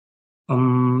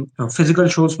 physical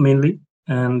shows mainly,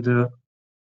 and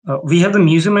we have the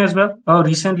museum as well.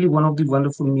 Recently, one of the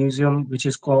wonderful museum, which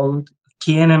is called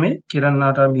KNMA,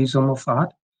 Kiran Museum of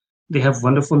Art. They have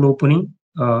wonderful opening.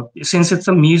 Since it's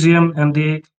a museum, and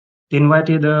they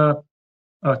invited a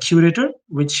curator,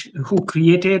 who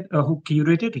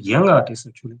curated young artists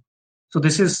actually. So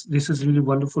this is really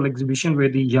wonderful exhibition where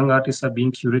the young artists are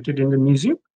being curated in the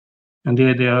museum, and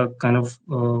they are kind of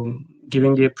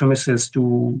giving their premises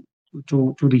to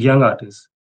the young artists.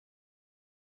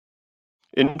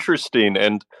 Interesting.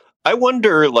 And I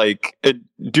wonder, like,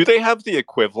 do they have the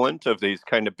equivalent of these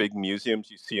kind of big museums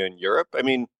you see in Europe? I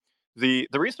mean, the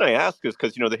reason I ask is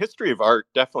because the history of art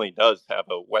definitely does have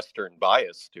a Western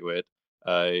bias to it.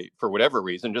 For whatever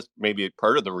reason, just maybe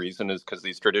part of the reason is because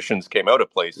these traditions came out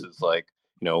of places like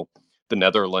the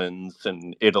Netherlands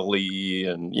and Italy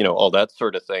and all that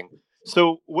sort of thing.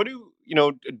 So, what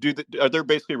are there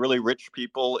basically really rich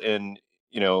people in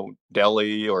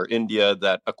Delhi or India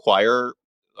that acquire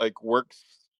like works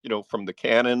from the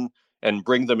canon and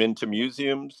bring them into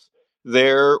museums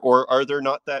there, or are there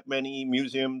not that many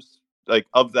museums like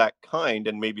of that kind,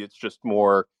 and maybe it's just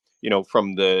more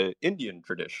from the Indian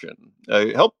tradition?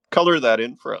 Help color that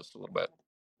in for us a little bit.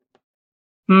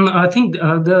 I think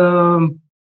the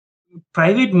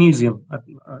private museum,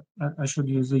 I should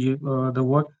use the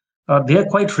word, they are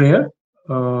quite rare,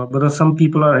 but some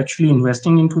people are actually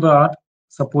investing into the art,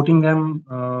 supporting them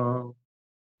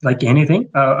like anything.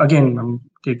 Again, I'm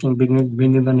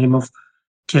bringing the name of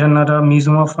Kiranada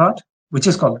Museum of Art, which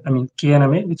is called,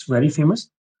 KNMA. It's very famous.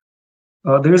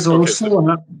 There is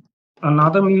also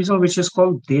another museum which is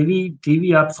called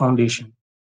Devi Art Foundation.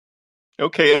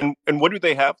 Okay, and what do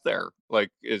they have there?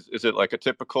 Like, is it like a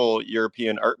typical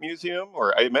European art museum,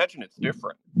 or I imagine it's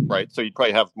different, right? So you'd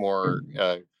probably have more,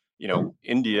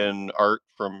 Indian art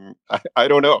from. I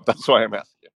don't know. That's why I'm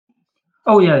asking.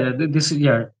 Oh yeah. This is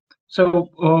yeah. So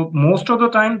most of the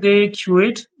time they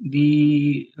curate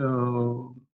the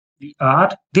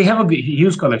art. They have a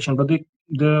huge collection, but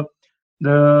the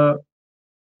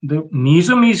the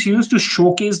museum is used to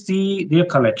showcase their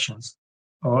collections,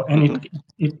 and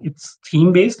it's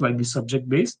theme based, like the subject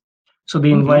based. So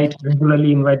they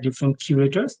regularly invite different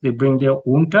curators. They bring their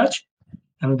own touch,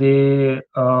 and they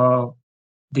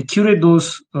curate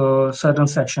those certain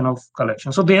section of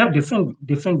collection. So they have different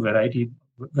variety,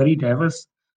 very diverse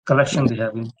collection they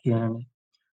have in KNMA,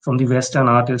 from the Western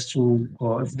artists to,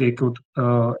 or if they could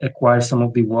acquire some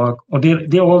of the work, or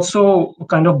they also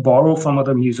kind of borrow from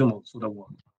other museums also the work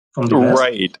from the West.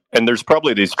 Right. And there's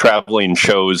probably these traveling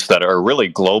shows that are really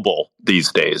global these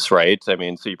days, right? I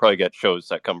mean, so you probably get shows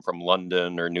that come from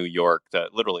London or New York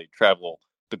that literally travel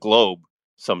the globe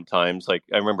sometimes. Like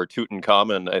I remember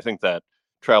Tutankhamun, I think that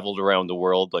traveled around the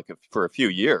world like for a few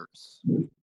years.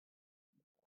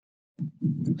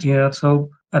 Yeah, so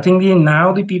I think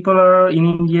now the people are in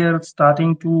India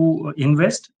starting to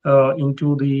invest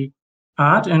into the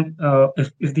art, and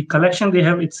if the collection they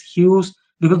have, it's huge,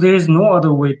 because there is no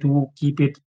other way to keep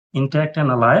it intact and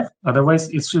alive. Otherwise,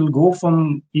 it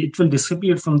will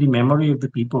disappear from the memory of the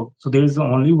people. So there is the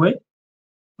only way.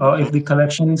 If the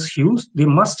collection is huge, they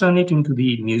must turn it into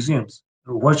the museums,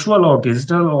 virtual or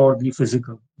digital or the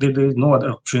physical. There is no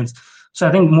other options. So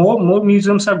I think more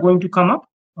museums are going to come up.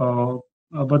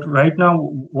 But right now,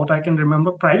 what I can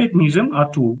remember, private museum are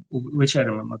two, which I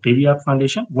remember. Devi Art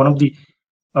Foundation, one of the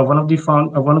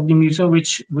museum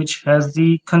which has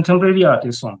the contemporary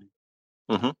artists only.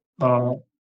 And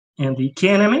the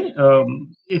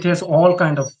KNMA, it has all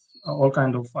kind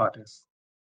of artists.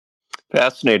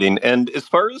 Fascinating. And as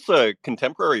far as the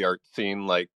contemporary art scene,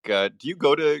 like, do you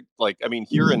go to, like, I mean,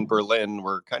 here in Berlin,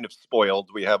 we're kind of spoiled.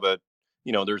 We have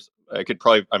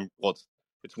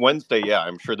it's Wednesday. Yeah,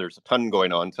 I'm sure there's a ton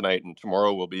going on tonight, and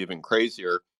tomorrow will be even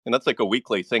crazier. And that's like a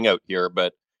weekly thing out here,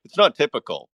 but it's not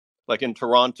typical. Like in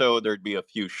Toronto, there'd be a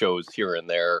few shows here and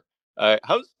there.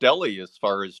 How's Delhi as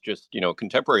far as just,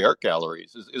 contemporary art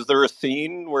galleries? Is there a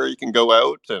scene where you can go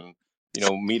out and,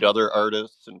 meet other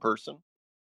artists in person?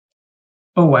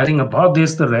 Oh, I think about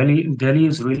this, Delhi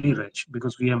is really rich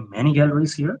because we have many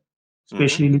galleries here,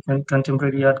 especially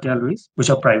contemporary art galleries, which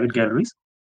are private galleries.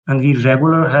 And we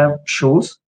regular have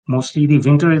shows. Mostly the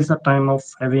winter is the time of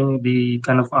having the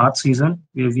kind of art season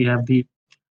where we have the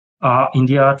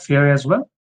India Art Fair as well.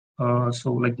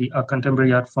 So like the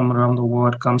contemporary art from around the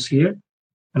world comes here.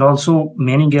 And also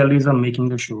many galleries are making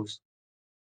the shows.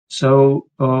 So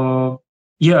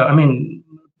yeah, I mean,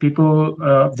 people,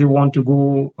 they want to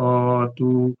go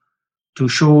to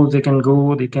shows, they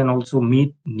can also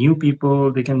meet new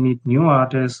people, they can meet new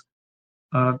artists,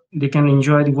 they can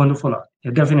enjoy the wonderful art.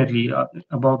 Yeah, definitely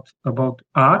about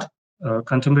art,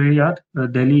 contemporary art,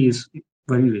 Delhi is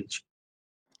very rich.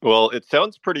 Well, it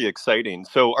sounds pretty exciting.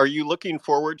 So are you looking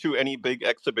forward to any big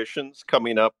exhibitions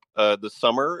coming up this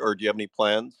summer, or do you have any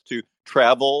plans to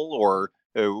travel, or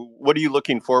what are you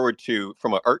looking forward to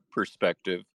from an art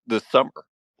perspective this summer?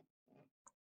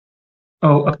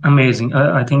 Oh, amazing.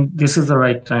 I think this is the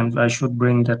right time. I should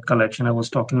bring that collection I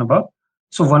was talking about.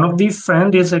 So one of the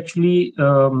friend is actually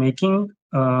making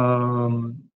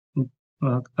working on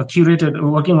a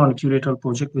curatorial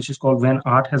project, which is called When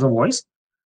Art Has a Voice.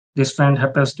 This friend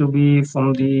happens to be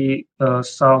from the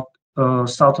South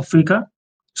Africa.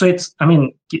 So this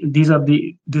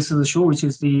is a show which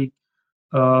is the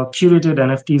curated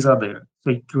NFTs are there.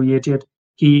 So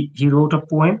he wrote a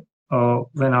poem,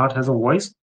 When Art Has a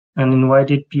Voice, and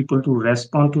invited people to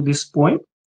respond to this poem.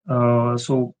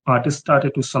 So artists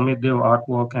started to submit their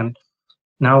artwork, and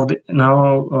now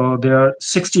there are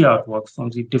 60 artworks from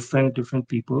the different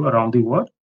people around the world,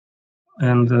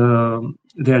 and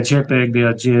they are JPEG, they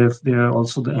are GIF, they are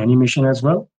also the animation as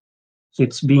well. So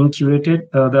it's being curated.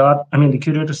 The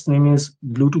curator's name is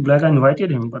Blue to Black. I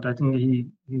invited him, but I think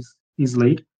he's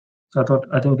late. So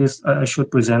I think I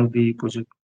should present the project.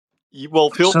 Well,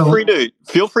 feel free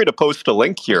to post a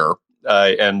link here,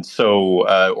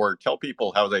 or tell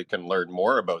people how they can learn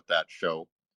more about that show.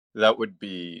 That would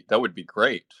be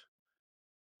great.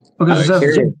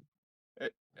 Okay,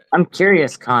 I'm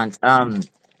curious, Kant.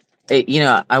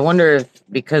 I wonder if,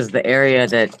 because the area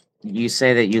that you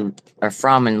say that you are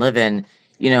from and live in,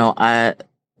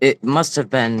 it must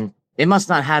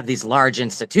not have these large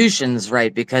institutions,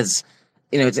 right? Because,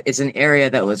 it's an area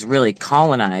that was really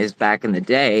colonized back in the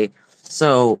day.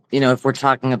 So, if we're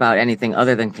talking about anything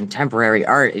other than contemporary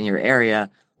art in your area,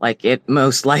 like, it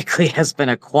most likely has been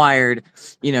acquired,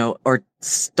 or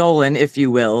stolen, if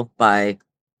you will, by,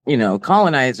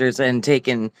 colonizers and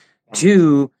taken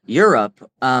to Europe.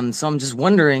 So I'm just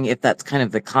wondering if that's kind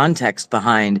of the context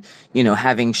behind,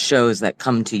 having shows that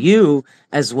come to you,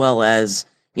 as well as,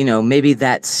 maybe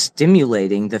that's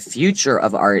stimulating the future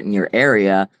of art in your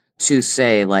area to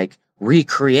say, like,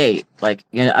 recreate like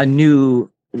a new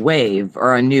wave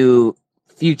or a new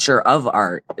future of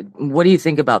art. What do you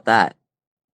think about that?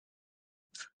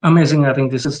 Amazing. I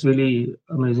think this is really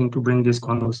amazing to bring this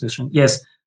conversation. Yes,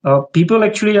 people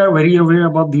actually are very aware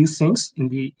about these things in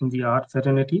the art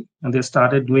fraternity, and they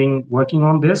started working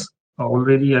on this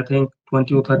already, I think,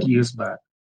 20 or 30 years back.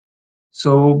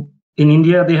 So in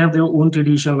India, they have their own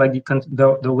tradition, like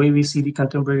the way we see the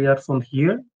contemporary art from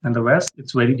here and the West,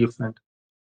 it's very different.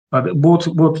 Both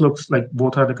looks like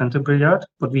both are the contemporary art,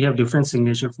 but we have different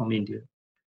signature from India.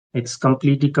 It's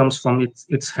completely comes from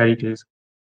its heritage.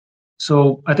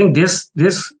 So I think this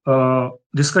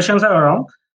discussions are around,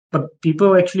 but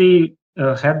people actually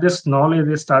had this knowledge.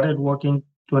 They started working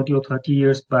 20 or 30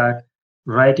 years back,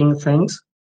 writing things.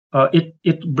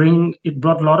 It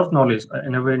brought a lot of knowledge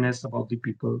and awareness about the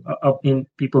people up in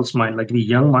people's mind, like the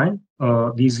young mind.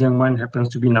 These young mind happens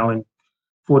to be now in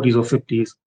 40s or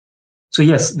 50s. So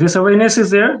yes, this awareness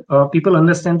is there. People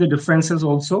understand the differences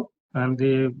also, and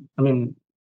they're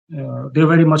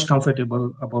very much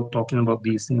comfortable about talking about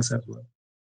these things as well.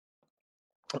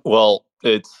 Well,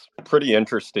 it's pretty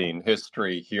interesting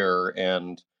history here.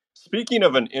 And speaking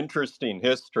of an interesting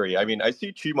history, I mean, I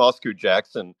see Chi Moscow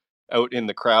Jackson out in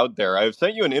the crowd there. I've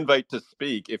sent you an invite to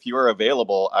speak. If you are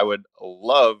available, I would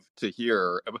love to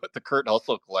hear about the Kurt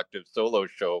Hustle Collective solo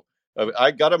show.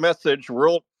 I got a message.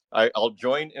 I'll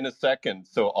join in a second.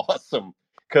 So awesome.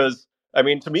 Because, I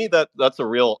mean, to me, that's a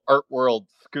real art world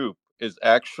scoop. Is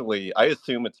actually, I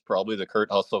assume it's probably the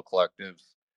Kurt Hustle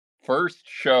Collective's first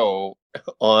show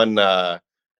on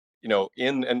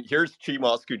and here's Chi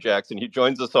Moscow Jackson. He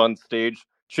joins us on stage.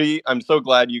 Chi, I'm so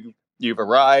glad you've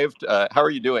arrived. How are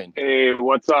you doing? Hey,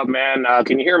 what's up, man?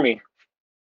 Can you hear me?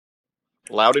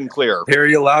 Loud and clear. Hear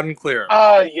you loud and clear.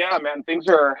 Yeah, man, things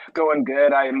are going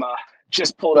good. I'm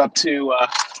just pulled up to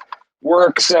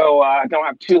work, so I don't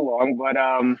have too long, but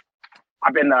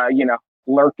I've been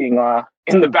lurking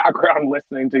in the background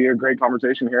listening to your great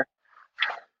conversation here.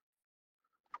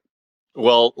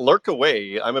 Well, lurk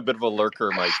away. I'm a bit of a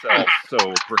lurker myself,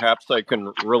 so perhaps I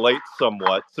can relate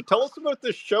somewhat. So tell us about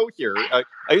this show here. I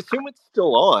assume it's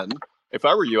still on. If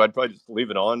I were you, I'd probably just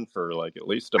leave it on for like at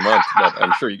least a month, but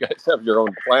I'm sure you guys have your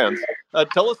own plans.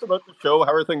 Tell us about the show.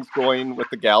 How are things going with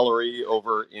the gallery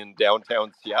over in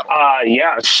downtown Seattle?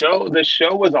 The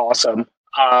show was awesome.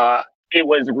 It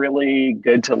was really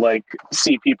good to like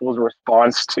see people's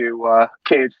response to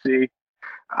KHC.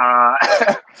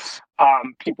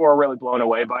 People were really blown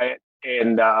away by it,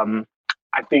 and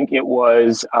I think it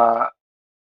was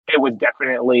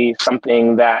definitely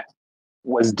something that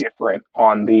was different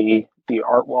on the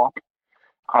art walk,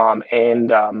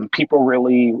 and people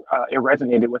really it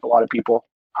resonated with a lot of people,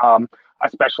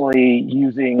 especially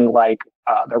using like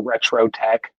the retro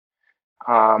tech.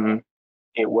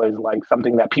 It was like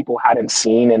something that people hadn't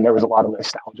seen, and there was a lot of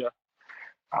nostalgia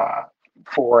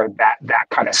for that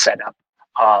kind of setup.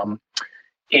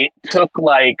 It took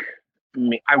I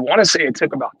want to say it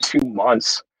took about 2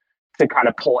 months to kind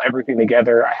of pull everything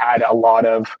together. I had a lot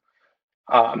of,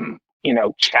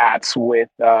 chats with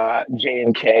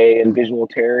J&K and Visual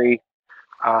Terry,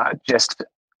 just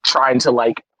trying to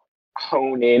like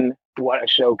hone in what a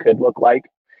show could look like.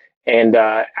 And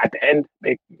at the end,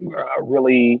 it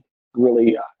really,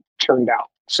 really turned out.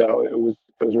 So it was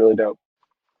really dope.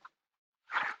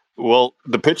 Well,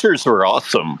 the pictures were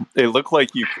awesome. It looked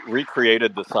like you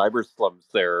recreated the cyber slums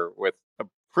there with a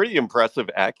pretty impressive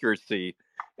accuracy.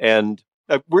 And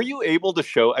were you able to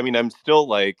show? I mean, I'm still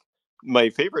like,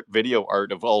 my favorite video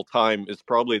art of all time is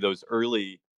probably those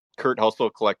early Kurt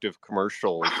Hustle Collective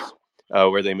commercials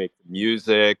where they make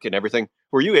music and everything.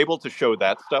 Were you able to show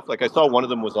that stuff? Like I saw one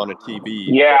of them was on a TV.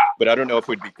 Yeah. But I don't know if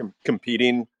we'd be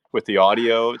competing with the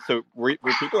audio. So were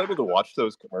people able to watch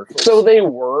those commercials? So they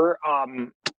were.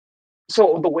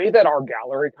 So the way that our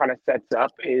gallery kind of sets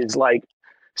up is like,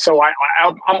 so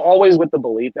I'm always with the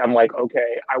belief that I'm like,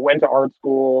 okay, I went to art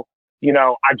school,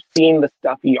 I've seen the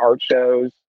stuffy art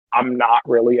shows. I'm not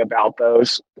really about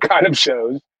those kind of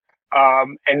shows.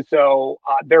 And so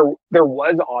there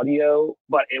was audio,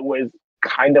 but it was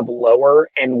kind of lower,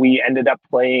 and we ended up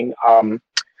playing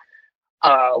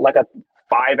like a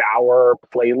 5-hour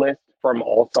playlist from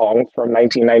all songs from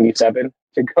 1997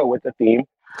 to go with the theme.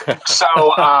 So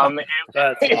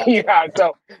yeah,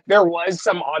 so there was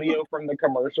some audio from the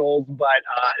commercials, but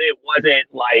it wasn't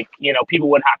like, people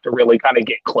would have to really kind of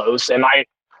get close. And I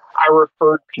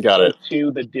referred people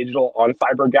to the digital on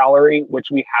cyber gallery, which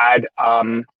we had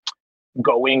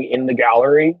going in the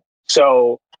gallery.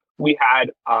 So we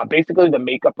had basically the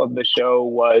makeup of the show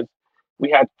was we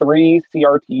had 3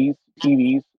 CRTs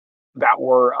TVs that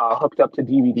were hooked up to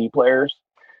DVD players.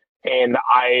 and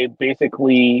I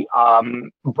basically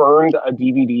burned a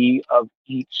DVD of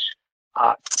each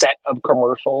set of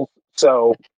commercials.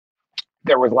 So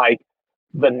there was like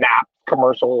the NAP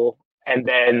commercial, and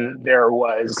then there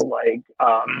was like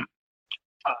uh,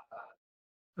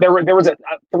 there was a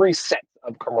three sets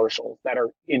of commercials that are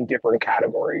in different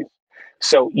categories.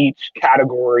 So each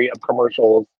category of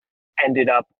commercials ended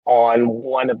up on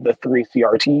one of the three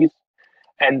CRTs,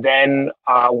 and then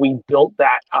we built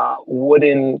that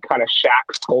wooden kind of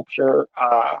shack sculpture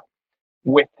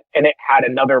with, and it had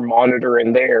another monitor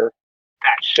in there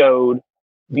that showed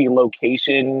the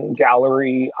location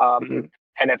gallery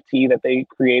NFT that they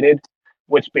created,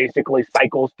 which basically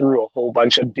cycles through a whole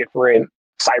bunch of different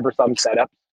Cybersum setups.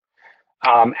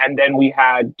 And then we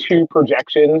had two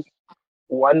projections,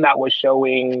 one that was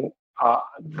showing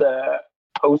the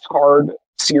postcard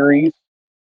series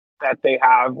that they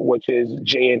have, which is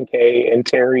J and K and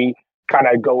Terry kind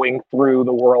of going through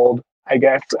the world, I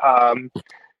guess,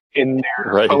 in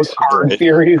their postcard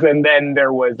series. And then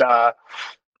there was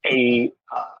a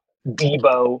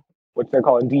Debo, which they're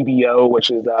calling DBO, which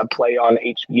is a play on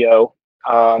HBO.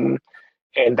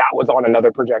 And that was on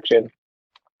another projection.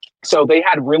 So they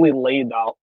had really laid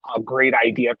out a great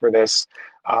idea for this.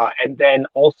 And then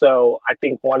also, I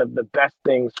think one of the best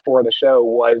things for the show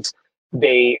was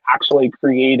they actually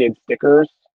created stickers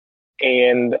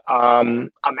and a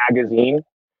magazine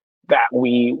that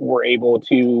we were able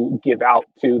to give out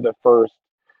to the first,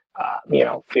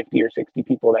 50 or 60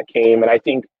 people that came. And I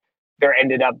think there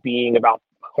ended up being about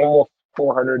almost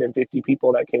 450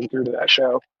 people that came through to that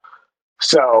show.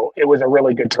 So it was a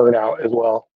really good turnout as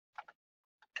well.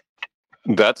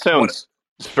 That sounds...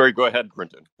 Sorry, go ahead,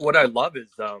 Brenton. What I love is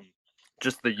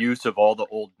just the use of all the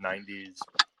old 90s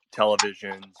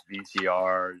televisions,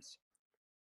 VCRs,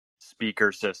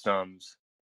 speaker systems.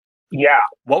 Yeah.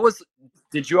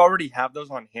 Did you already have those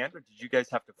on hand, or did you guys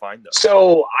have to find those?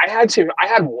 So I had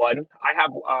one. I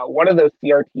have one of those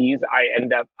CRTs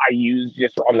I use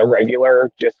just on the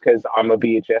regular, just because I'm a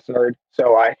VHS nerd.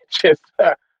 So I just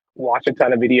watch a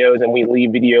ton of videos, and we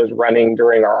leave videos running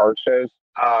during our art shows.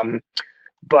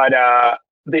 But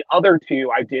the other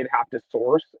two I did have to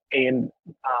source, and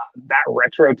that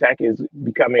retro tech is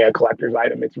becoming a collector's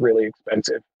item. It's really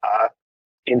expensive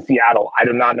in Seattle. I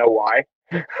do not know why.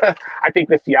 I think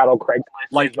the Seattle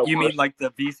Craigslist. Like, you mean like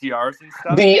the VCRs and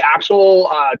stuff? The actual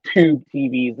tube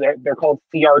TVs. They're called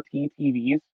CRT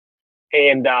TVs,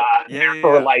 and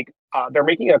they're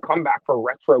making a comeback for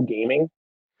retro gaming.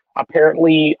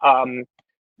 Apparently,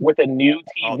 with a new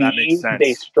TV,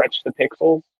 they stretch the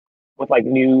pixels with like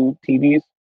new TVs,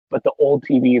 but the old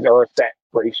TVs are a set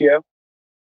ratio.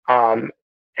 And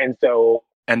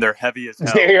they're heavy as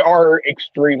hell. They are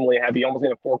extremely heavy. You almost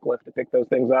need a forklift to pick those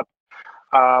things up.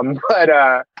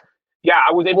 Yeah,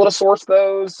 I was able to source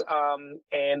those,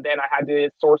 and then I had to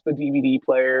source the DVD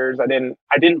players. I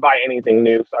didn't buy anything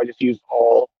new, so I just used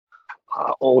all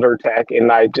older tech,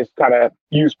 and I just kind of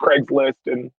used Craigslist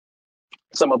and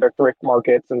some other thrift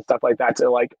markets and stuff like that to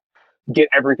like get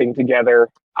everything together,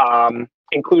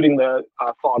 including the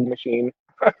fog machine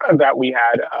that we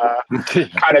had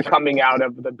kind of coming out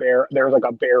of the barrel. There was like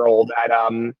a barrel that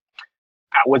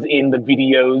was in the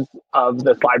videos of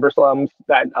the Cyberslums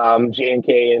that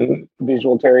J&K and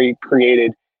Visual Terry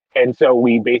created. And so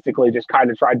we basically just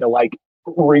kind of tried to like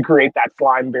recreate that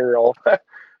slime barrel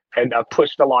and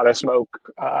pushed a lot of smoke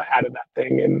out of that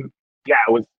thing. And yeah,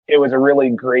 it was a really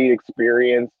great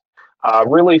experience.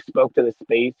 Really spoke to the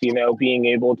space, being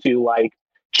able to like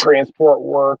transport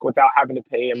work without having to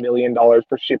pay $1 million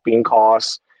for shipping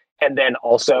costs. And then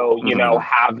also,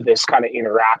 have this kind of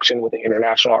interaction with the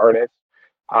international artists.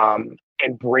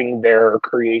 And bring their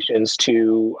creations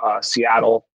to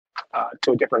Seattle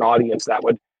to a different audience that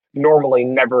would normally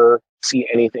never see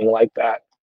anything like that.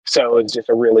 So it's just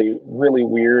a really, really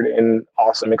weird and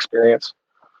awesome experience.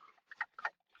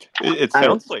 It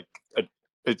sounds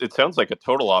like a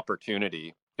total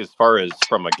opportunity as far as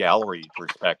from a gallery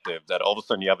perspective, that all of a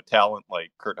sudden you have a talent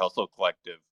like Kurt Hustle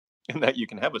Collective, and that you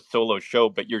can have a solo show,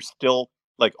 but you're still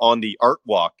like on the art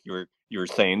walk. You're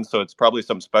saying, so it's probably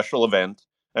some special event,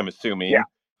 I'm assuming,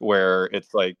 where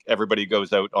it's like everybody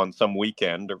goes out on some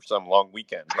weekend or some long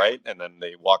weekend, right? And then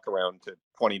they walk around to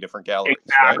 20 different galleries.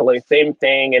 Exactly, right? Same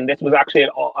thing. And this was actually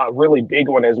a really big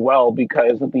one as well,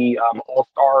 because the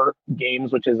All-Star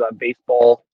Games, which is a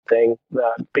baseball thing,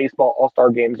 the baseball All-Star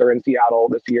Games are in Seattle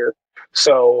this year.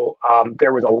 So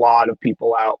there was a lot of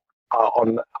people out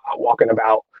walking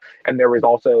about. And there was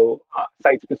also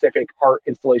site-specific art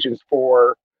installations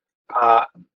for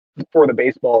the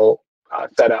baseball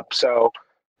setup. So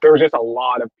there was just a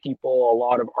lot of people, a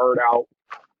lot of art out,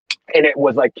 and it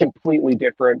was like completely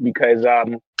different because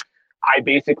I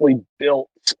basically built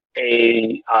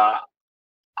a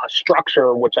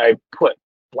structure which I put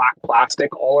black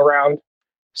plastic all around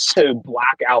to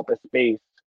black out the space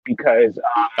because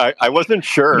I wasn't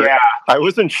sure. yeah. I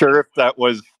wasn't sure if that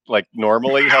was like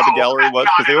normally how the gallery was,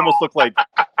 because they almost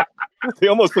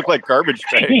look like garbage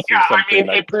bags Yeah, or I something.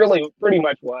 mean, it really pretty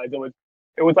much was.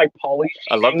 It was like poly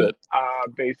I loved sheeting,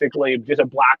 it. basically just a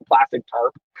black plastic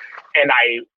tarp, and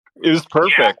It was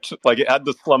perfect. Like, it had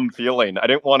the slum feeling. I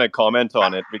didn't want to comment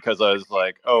on it because I was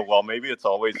like, oh, well, maybe it's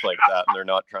always like that and they're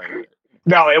not trying to.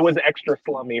 no, it was extra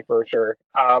slummy for sure.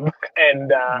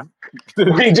 And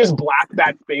we just blacked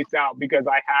that space out because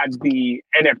I had the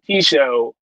NFT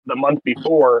show the month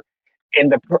before,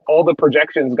 and all the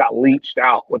projections got leached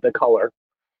out with the color.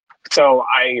 So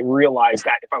I realized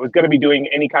that if I was going to be doing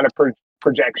any kind of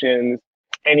projections,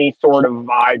 any sort of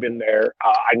vibe in there,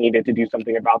 I needed to do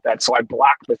something about that. So I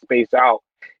blacked the space out,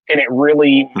 and it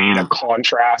really made a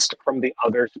contrast from the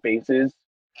other spaces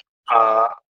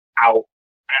out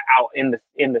in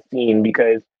the scene,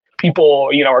 because people,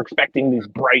 are expecting these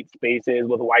bright spaces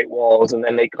with white walls, and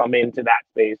then they come into that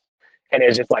space and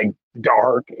it's just like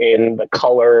dark, and the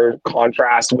color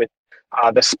contrast with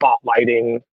the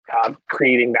spotlighting,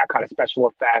 creating that kind of special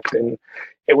effect. And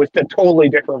it was a totally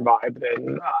different vibe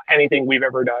than anything we've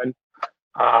ever done,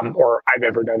 or I've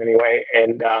ever done anyway.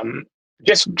 And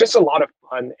just a lot of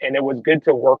fun. And it was good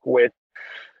to work with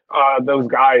those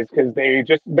guys, because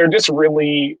they're just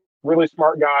really, really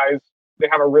smart guys. They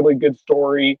have a really good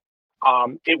story.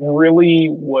 It really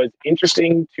was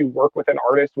interesting to work with an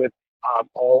artist with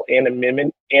all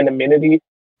anonymity.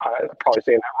 I'm probably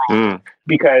saying that wrong,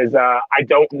 because I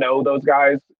don't know those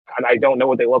guys, and I don't know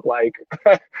what they look like.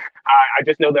 I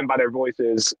just know them by their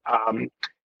voices.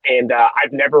 And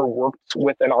I've never worked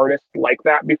with an artist like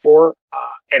that before.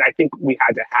 And I think we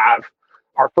had to have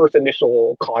our first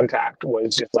initial contact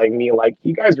was just like me, like,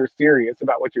 you guys are serious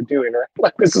about what you're doing, right?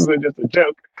 Like, this isn't just a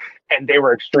joke. And they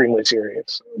were extremely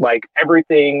serious. Like,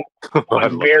 everything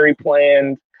was very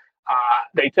planned.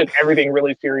 They took everything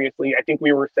really seriously. I think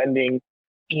we were sending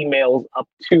emails up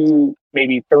to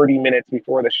maybe 30 minutes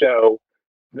before the show,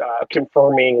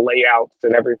 confirming layouts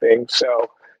and everything. So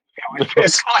it was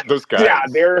just like, those guys. Yeah,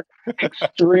 they're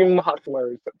extreme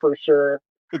hustlers for sure.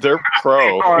 They're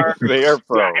pro. They are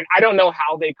pro. Yeah, and I don't know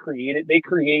how they create it. They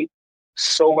create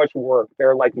so much work.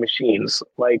 They're like machines.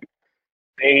 Like,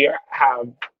 they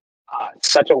have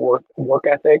such a work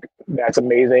ethic that's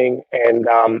amazing. And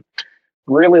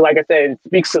really, like I said, it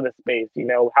speaks to the space.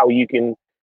 How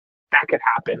that could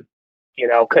happen.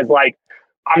 Because like,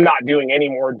 I'm not doing any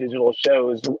more digital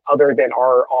shows other than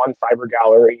our on Cyber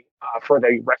Gallery for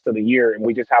the rest of the year, and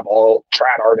we just have all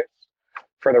trad artists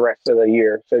for the rest of the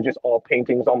year. So just all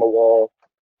paintings on the wall,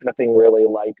 nothing really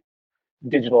like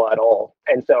digital at all.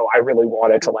 And so I really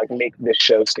wanted to like make this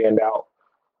show stand out,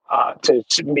 to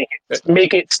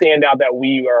make it stand out that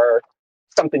we are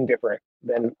something different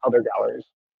than other galleries.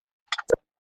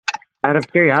 Out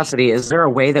of curiosity, is there a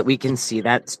way that we can see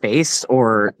that space,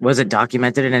 or was it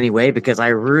documented in any way? Because I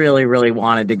really, really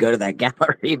wanted to go to that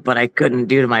gallery, but I couldn't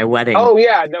due to my wedding. Oh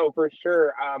yeah, no, for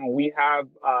sure. We have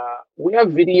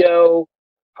video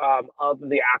of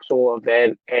the actual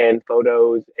event and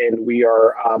photos, and we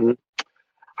are.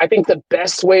 I think the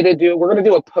best way to do it, we're going to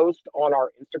do a post on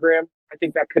our Instagram. I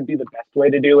think that could be the best way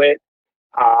to do it.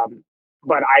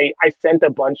 But I sent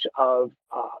a bunch of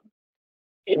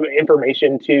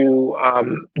information to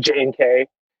J&K,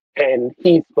 and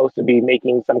he's supposed to be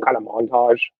making some kind of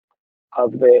montage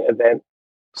of the event.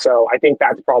 So I think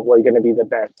that's probably going to be the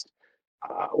best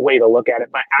way to look at it.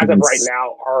 But as of right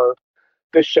now,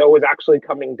 the show is actually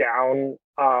coming down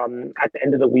at the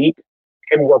end of the week,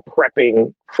 and we're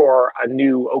prepping for a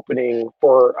new opening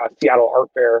for Seattle Art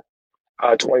Fair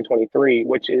 2023,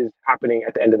 which is happening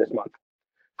at the end of this month.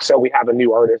 So we have a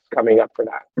new artist coming up for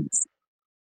that.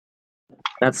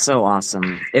 That's so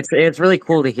awesome. It's really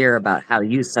cool to hear about how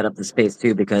you set up the space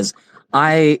too, because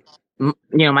my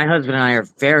husband and I are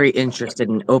very interested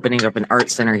in opening up an art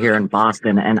center here in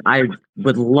Boston, and I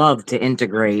would love to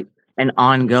integrate an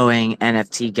ongoing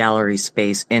NFT gallery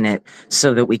space in it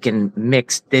so that we can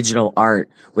mix digital art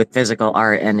with physical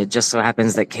art. And it just so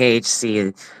happens that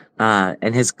KHC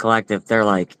and his collective, they're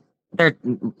like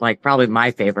probably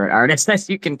my favorite artist, as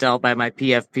you can tell by my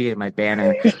PFP and my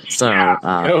banner. So yeah,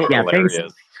 hilarious.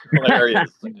 thanks. Hilarious.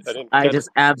 I just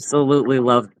absolutely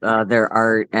love their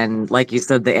art, and like you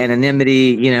said, the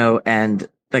anonymity, and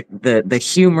the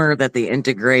humor that they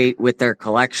integrate with their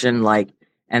collection. Like,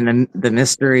 and then the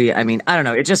mystery. I mean, I don't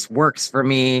know. It just works for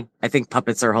me. I think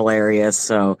puppets are hilarious.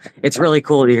 So it's really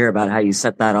cool to hear about how you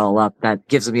set that all up. That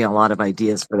gives me a lot of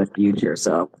ideas for the future.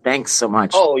 So thanks so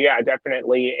much. Oh yeah,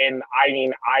 definitely. And I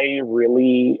mean, I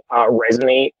really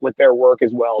resonate with their work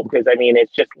as well, because I mean,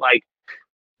 it's just like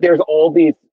there's all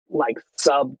these like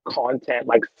sub content,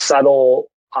 like subtle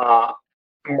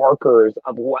markers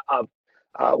of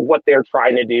what they're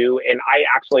trying to do, and I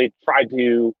actually tried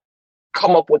to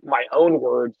come up with my own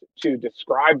words to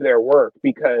describe their work,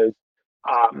 because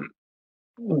um,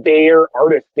 their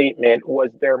artist statement was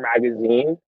their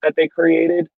magazine that they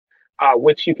created,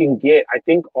 which you can get, I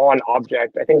think, on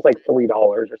Object. I think it's like $3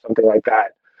 or something like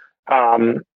that,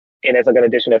 and it's like an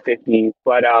edition of 50.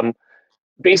 But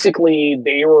basically,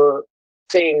 they were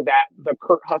saying that the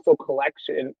Kurt Hustle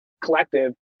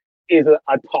collective is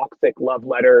a toxic love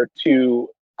letter to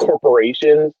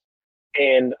corporations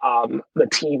and the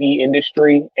TV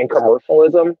industry and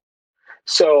commercialism,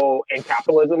 and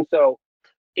capitalism. So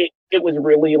it was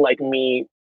really like me.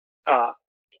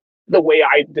 The way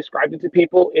I described it to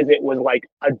people is it was like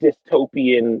a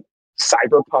dystopian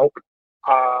cyberpunk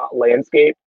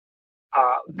landscape,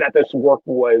 that this work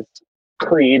was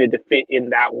created to fit in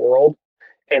that world,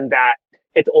 and that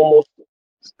it's almost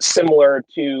similar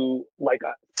to like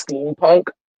a steampunk,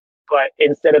 but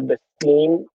instead of the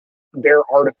steam, their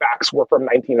artifacts were from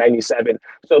 1997.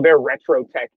 So their retro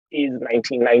tech is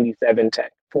 1997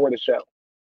 tech for the show.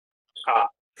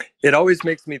 It always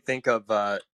makes me think of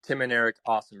Tim and Eric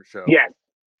Awesome Show. Yes.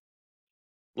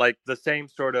 Like the same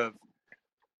sort of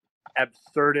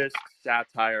absurdist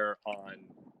satire on,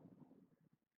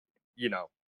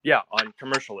 on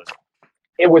commercialism.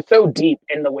 It was so deep,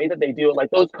 and the way that they do it,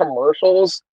 like those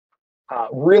commercials,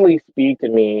 really speak to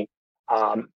me,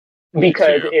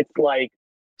 because it's like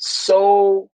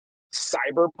so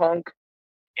cyberpunk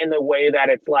in the way that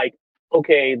it's like,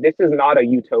 okay, this is not a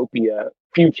utopia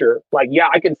future. Like, yeah,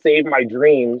 I can save my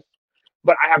dreams,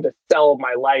 but I have to sell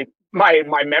my life, my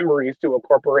memories to a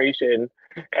corporation,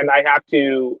 and I have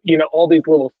to, all these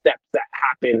little steps that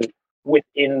happen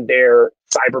within their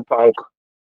cyberpunk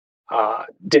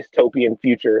dystopian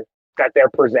future that they're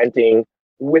presenting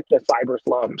with the cyber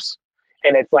slums.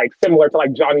 And it's like similar to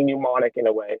like Johnny Mnemonic in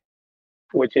a way,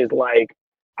 which is like,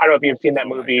 I don't know if you've seen that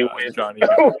movie with Johnny.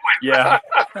 Yeah.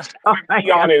 with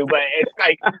Keanu, but it's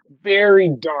like very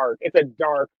dark. It's a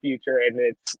dark future,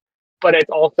 but it's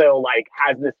also like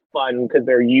has this fun because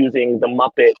they're using the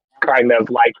Muppet kind of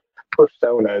like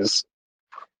personas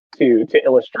to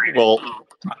illustrate it. Well,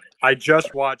 I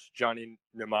just watched Johnny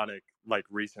Mnemonic like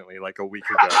recently, like a week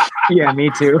ago. Yeah,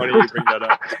 me too. Funny you bring that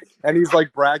up. And he's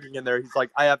like bragging in there. He's like,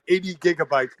 I have 80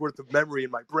 gigabytes worth of memory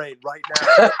in my brain right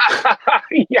now.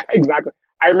 Yeah, exactly.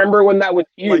 I remember when that was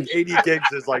huge. Like 80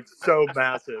 gigs is like so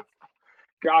massive.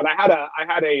 God, I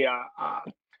had a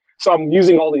so I'm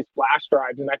using all these flash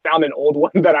drives, and I found an old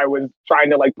one that I was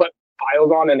trying to like put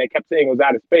files on, and it kept saying it was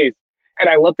out of space. And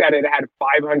I looked at it; it had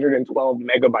 512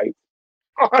 megabytes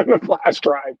on the flash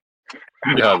drive.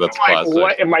 Yeah, that's like, classic.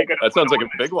 What am I gonna? That sounds like a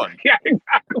big one. Yeah,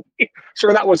 exactly.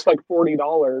 Sure, that was like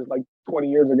 $40 like 20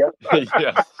 years ago.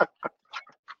 Yeah.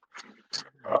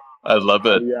 I love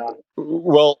it. Yeah.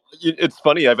 Well, it's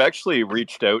funny. I've actually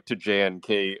reached out to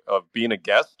JNK of being a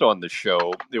guest on the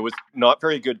show. It was not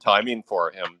very good timing for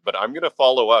him, but I'm going to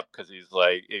follow up because he's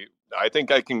like, I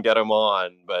think I can get him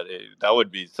on, but that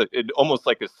would be almost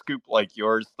like a scoop like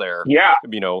yours there. Yeah.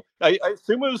 I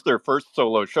assume it was their first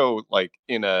solo show, like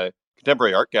in a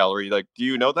contemporary art gallery. Like, do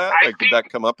you know that? Did that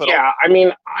come up at all? Yeah, I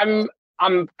mean,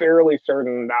 I'm fairly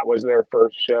certain that was their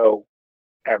first show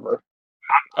ever.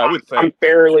 I would think. I'm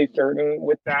fairly certain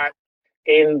with that.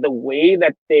 In the way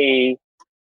that they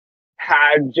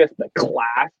had just the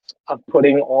class of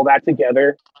putting all that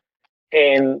together,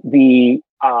 and the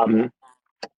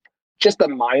just the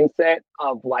mindset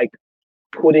of like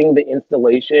putting the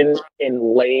installation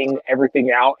and laying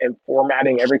everything out and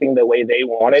formatting everything the way they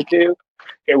wanted to,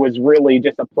 it was really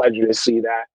just a pleasure to see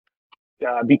that,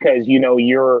 because you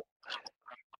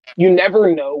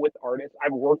never know with artists.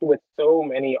 I've worked with so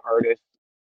many artists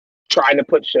trying to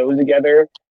put shows together,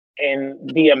 and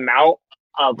the amount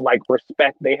of like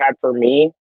respect they had for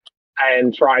me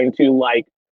and trying to like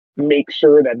make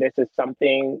sure that this is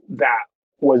something that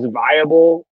was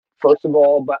viable, first of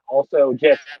all, but also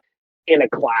just in a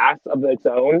class of its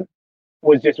own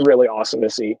was just really awesome to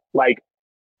see. Like,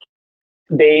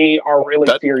 they are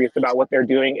really serious about what they're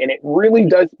doing, and it really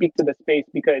does speak to the space,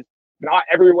 because not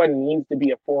everyone needs to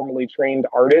be a formally trained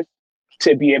artist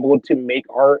to be able to make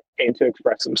art and to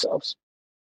express themselves.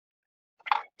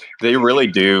 They really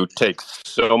do take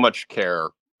so much care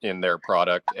in their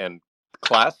product and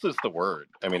class is the word.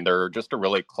 I mean, they're just a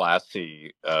really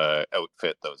classy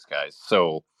outfit, those guys.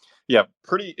 So, yeah,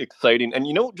 pretty exciting. And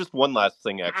just one last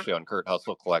thing actually on Kurt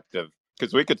Hustle Collective,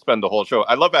 because we could spend the whole show.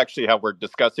 I love actually how we're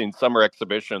discussing summer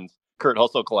exhibitions, Kurt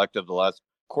Hustle Collective, the last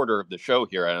quarter of the show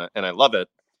here, and I love it.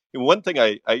 And one thing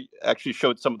I actually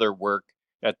showed some of their work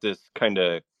at this kind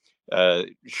of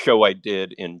show I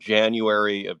did in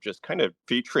January of just kind of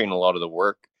featuring a lot of the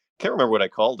work. Can't remember what I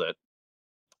called it.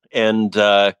 And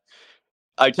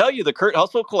I tell you, the Kurt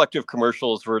Hustle Collective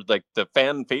commercials were like the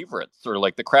fan favorites or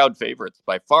like the crowd favorites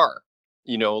by far.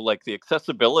 Like the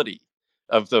accessibility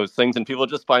of those things, and people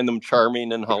just find them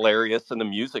charming and hilarious, and the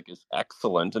music is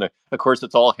excellent. And of course,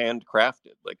 it's all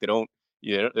handcrafted. Like they don't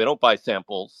buy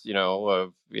samples,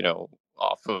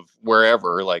 off of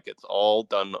wherever. Like it's all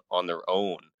done on their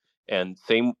own. And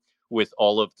same with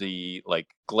all of the like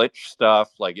glitch stuff.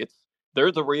 Like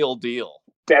they're the real deal.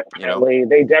 Definitely,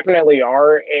 they definitely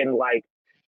are, and like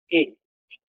it's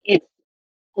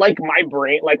like my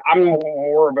brain. Like I'm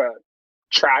more of a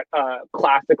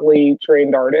classically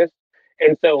trained artist,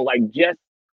 and so like just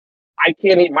I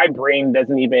can't. My brain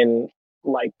doesn't even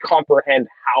like comprehend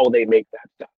how they make that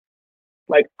stuff.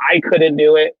 Like I couldn't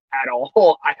do it at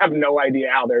all. I have no idea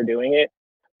how they're doing it,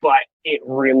 but it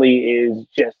really is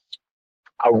just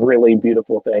a really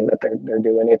beautiful thing that they're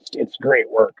doing. It's great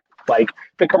work. Like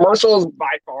the commercials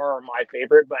by far are my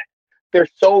favorite, but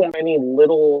there's so many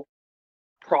little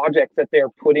projects that they're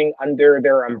putting under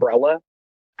their umbrella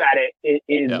that it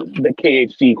is the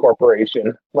KHC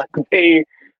Corporation. Like they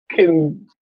can,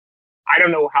 I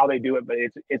don't know how they do it, but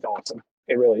it's awesome.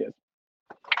 It really is.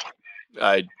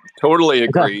 I totally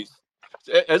agree.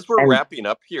 As we're wrapping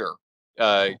up here,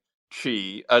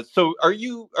 Chi, so are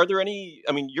there any,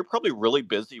 I mean, you're probably really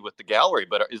busy with the gallery,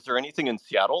 but is there anything in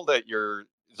Seattle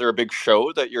is there a big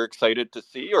show that you're excited to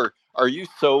see? Or are you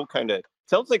so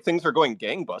sounds like things are going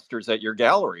gangbusters at your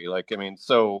gallery. Like, I mean,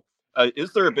 so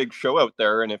is there a big show out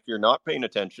there? And if you're not paying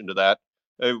attention to that,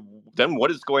 then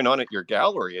what is going on at your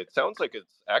gallery? It sounds like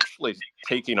it's actually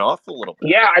taking off a little bit.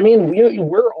 Yeah, I mean,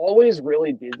 we're always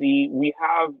really busy. We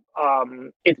have,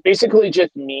 it's basically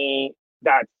just me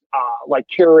that's like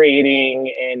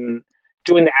curating and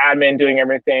doing the admin, doing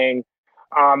everything.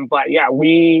 But yeah,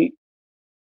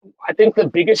 I think the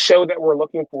biggest show that we're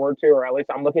looking forward to, or at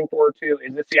least I'm looking forward to,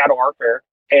 is the Seattle Art Fair.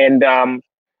 And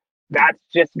that's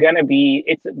just going to be,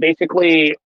 it's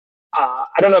basically, I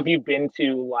don't know if you've been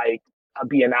to like a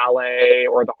Biennale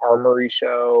or the Armory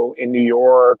show in New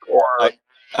York, or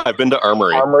I've been to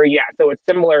Armory. Armory, yeah. So it's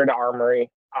similar to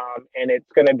Armory, and it's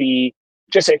going to be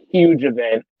just a huge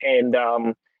event. And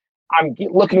I'm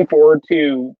looking forward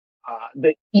to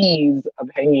the ease of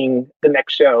hanging the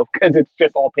next show because it's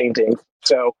just all paintings.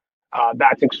 So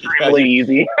that's extremely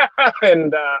easy.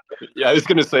 And yeah, I was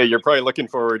going to say you're probably looking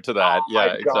forward to that. Oh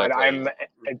my God,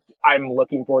 I'm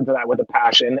looking forward to that with a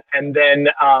passion. And then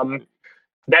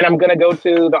I'm gonna go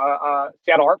to the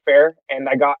Seattle Art Fair, and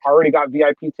I already got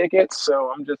VIP tickets,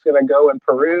 so I'm just gonna go and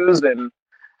peruse and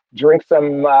drink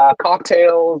some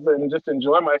cocktails and just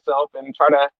enjoy myself and try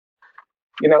to,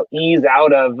 ease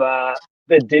out of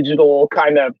the digital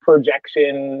kind of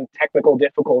projection technical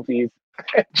difficulties.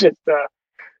 Just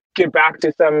get back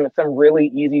to some really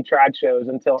easy trad shows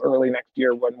until early next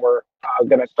year when we're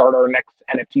gonna start our next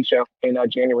NFT show in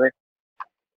January.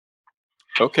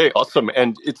 Okay, awesome.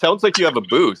 And it sounds like you have a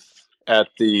booth at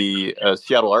the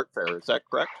Seattle Art Fair. Is that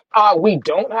correct? We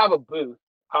don't have a booth.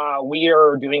 We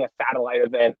are doing a satellite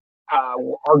event.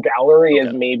 Our gallery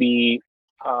is maybe,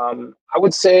 I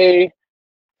would say,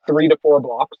 3 to 4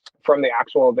 blocks from the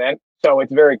actual event. So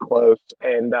it's very close.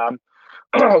 And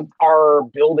our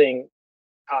building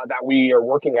that we are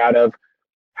working out of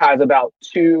has about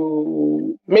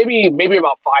 2, maybe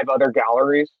about 5 other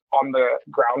galleries on the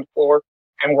ground floor.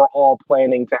 And we're all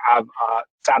planning to have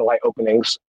satellite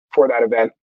openings for that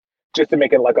event, just to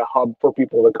make it like a hub for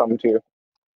people to come to.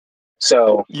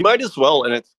 So you might as well,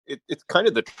 and it's kind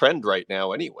of the trend right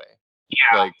now, anyway.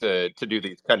 Yeah, like to do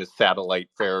these kind of satellite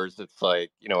fairs. It's like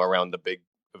around the big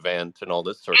event and all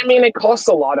this sort of. I mean, it costs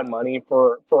a lot of money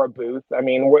for a booth. I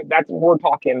mean, we're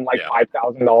talking like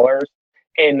 $5,000,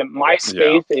 and my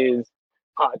space is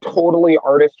totally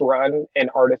artist run and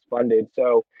artist funded.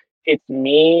 So it's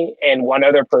me and one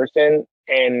other person,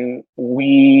 and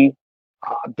we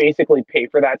basically pay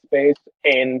for that space,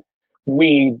 and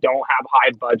we don't have high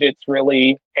budgets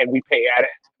really, and we pay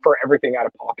for everything out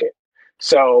of pocket.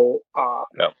 So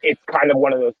it's kind of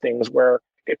one of those things where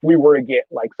if we were to get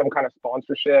like some kind of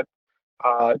sponsorship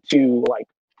to like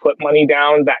put money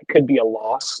down, that could be a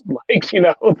loss,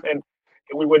 then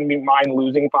we wouldn't be mind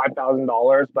losing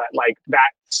 $5,000. But like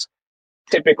that's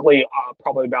typically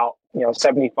probably about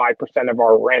 75% of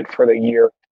our rent for the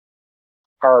year,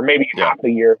 or maybe half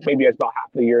the year. Maybe it's about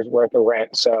half the year's worth of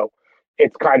rent. So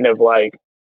it's kind of like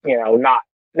not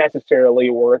necessarily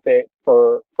worth it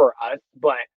for us,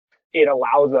 but it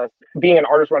allows us, being an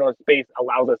artist rental space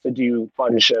allows us to do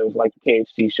fun shows like the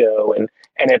KHC show and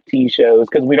NFT shows,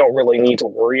 because we don't really need to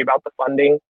worry about the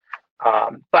funding.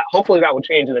 But hopefully that will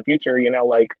change in the future.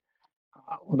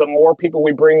 The more people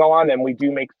we bring on, and we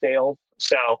do make sales.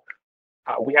 So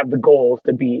we have the goals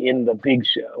to be in the big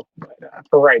show. But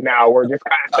for right now, we're just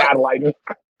kind of satelliting.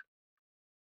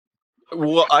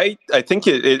 Well, I think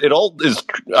it all is.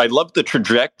 I love the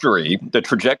trajectory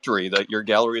that your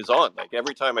gallery is on. Like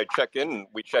every time we check in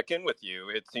with you,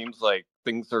 it seems like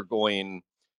things are going,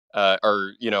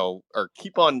 are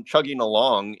keep on chugging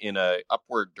along in a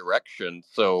upward direction.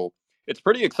 So it's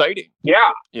pretty exciting.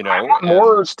 Yeah, I want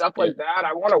more stuff like that.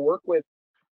 I want to work with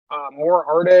more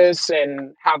artists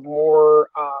and have more,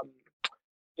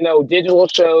 digital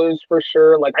shows for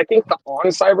sure. Like I think the On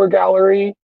Cyber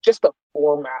Gallery, just the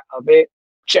format of it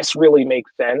just really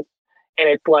makes sense. And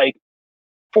it's like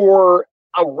for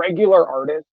a regular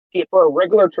artist, for a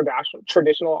regular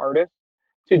traditional artist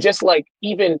to just like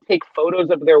even take photos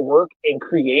of their work and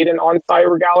create an On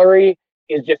Cyber Gallery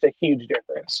is just a huge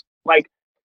difference. Like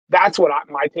that's what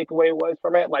my takeaway was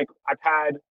from it. Like I've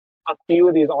had a few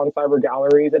of these On Cyber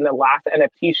Galleries, and the last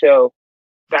NFT show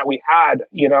that we had,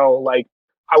 like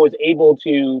I was able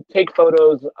to take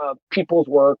photos of people's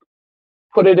work,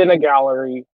 put it in a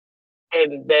gallery,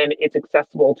 and then it's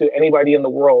accessible to anybody in the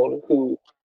world who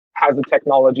has the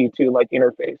technology to like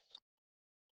interface.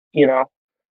 Yeah.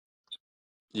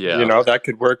 That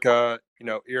could work.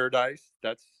 Iridise.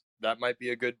 That might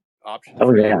be a good option Oh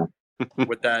for yeah. you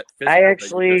with that I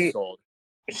physical that you just sold.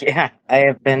 Yeah, I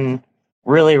have been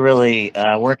really, really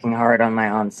working hard on my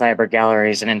On Cyber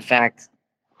Galleries, and in fact,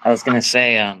 I was going to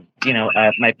say,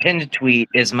 my pinned tweet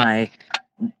is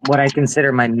what I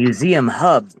consider my museum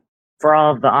hub for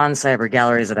all of the On Cyber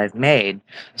Galleries that I've made.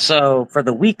 So for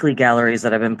the weekly galleries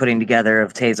that I've been putting together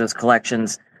of Tezos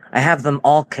collections, I have them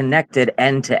all connected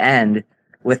end to end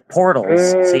with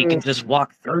portals, so you can just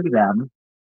walk through them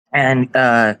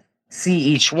and see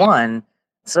each one.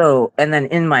 So, and then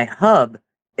in my hub,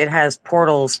 it has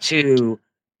portals to,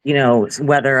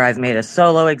 whether I've made a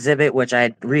solo exhibit, which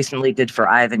I recently did for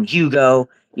Ivan Hugo.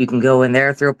 You can go in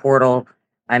there through a portal.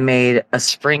 I made a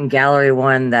spring gallery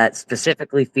one that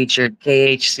specifically featured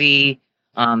KHC,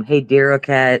 Hey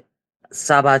Diroket,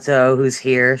 Sabato, who's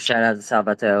here. Shout out to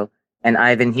Sabato, and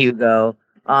Ivan Hugo.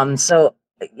 So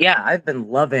yeah, I've been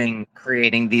loving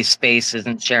creating these spaces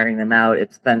and sharing them out.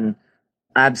 It's been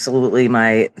absolutely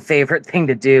my favorite thing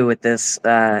to do with this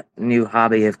new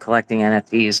hobby of collecting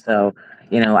NFTs. So,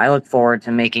 I look forward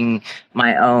to making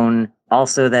my own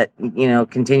also that,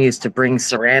 continues to bring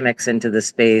ceramics into the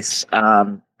space.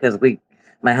 Because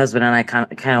my husband and I kind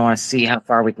of want to see how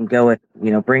far we can go with,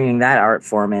 bringing that art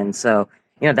form in. So,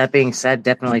 that being said,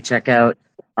 definitely check out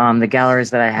the galleries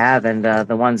that I have and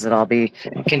the ones that I'll be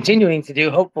continuing to do,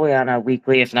 hopefully on a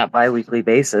weekly, if not bi-weekly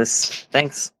basis.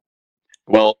 Thanks.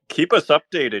 Well, keep us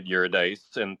updated,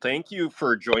 Eurydice, and thank you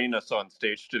for joining us on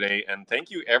stage today. And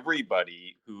thank you,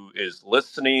 everybody who is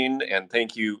listening. And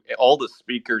thank you, all the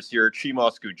speakers here,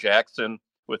 Chimosku Jackson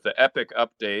with the epic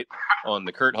update on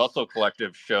the Kurt Hustle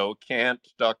Collective show, Kant,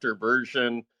 Dr.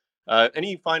 Version.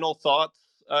 Any final thoughts,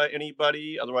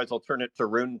 anybody? Otherwise, I'll turn it to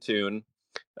Runetoon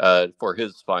for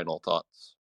his final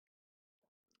thoughts.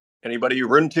 Anybody,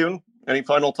 Runetoon? Any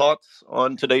final thoughts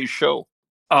on today's show?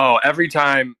 Oh, every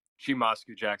time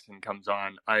Chimosku Jackson comes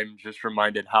on, I'm just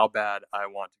reminded how bad I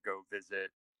want to go visit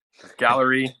his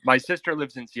gallery. My sister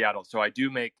lives in Seattle, so I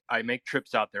make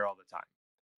trips out there all the time.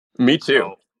 Me too.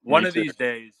 So one of these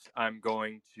days, I'm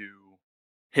going to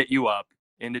hit you up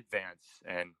in advance,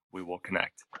 and we will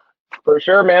connect. For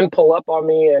sure, man. Pull up on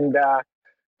me, and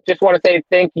just want to say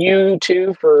thank you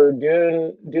too for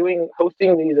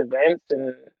hosting these events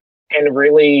and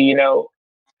really,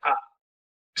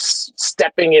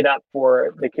 stepping it up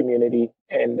for the community.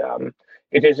 And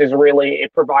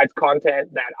it provides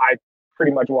content that I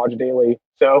pretty much watch daily.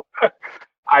 So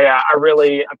I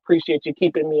really appreciate you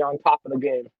keeping me on top of the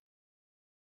game.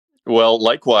 Well,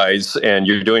 likewise, and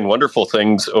you're doing wonderful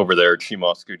things over there,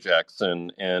 Chimosku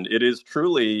Jackson, and it is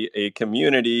truly a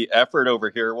community effort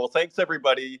over here. Well, thanks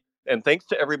everybody, and thanks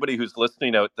to everybody who's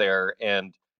listening out there,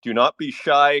 and do not be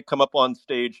shy, come up on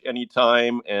stage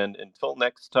anytime, and until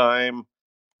next time,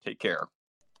 take care.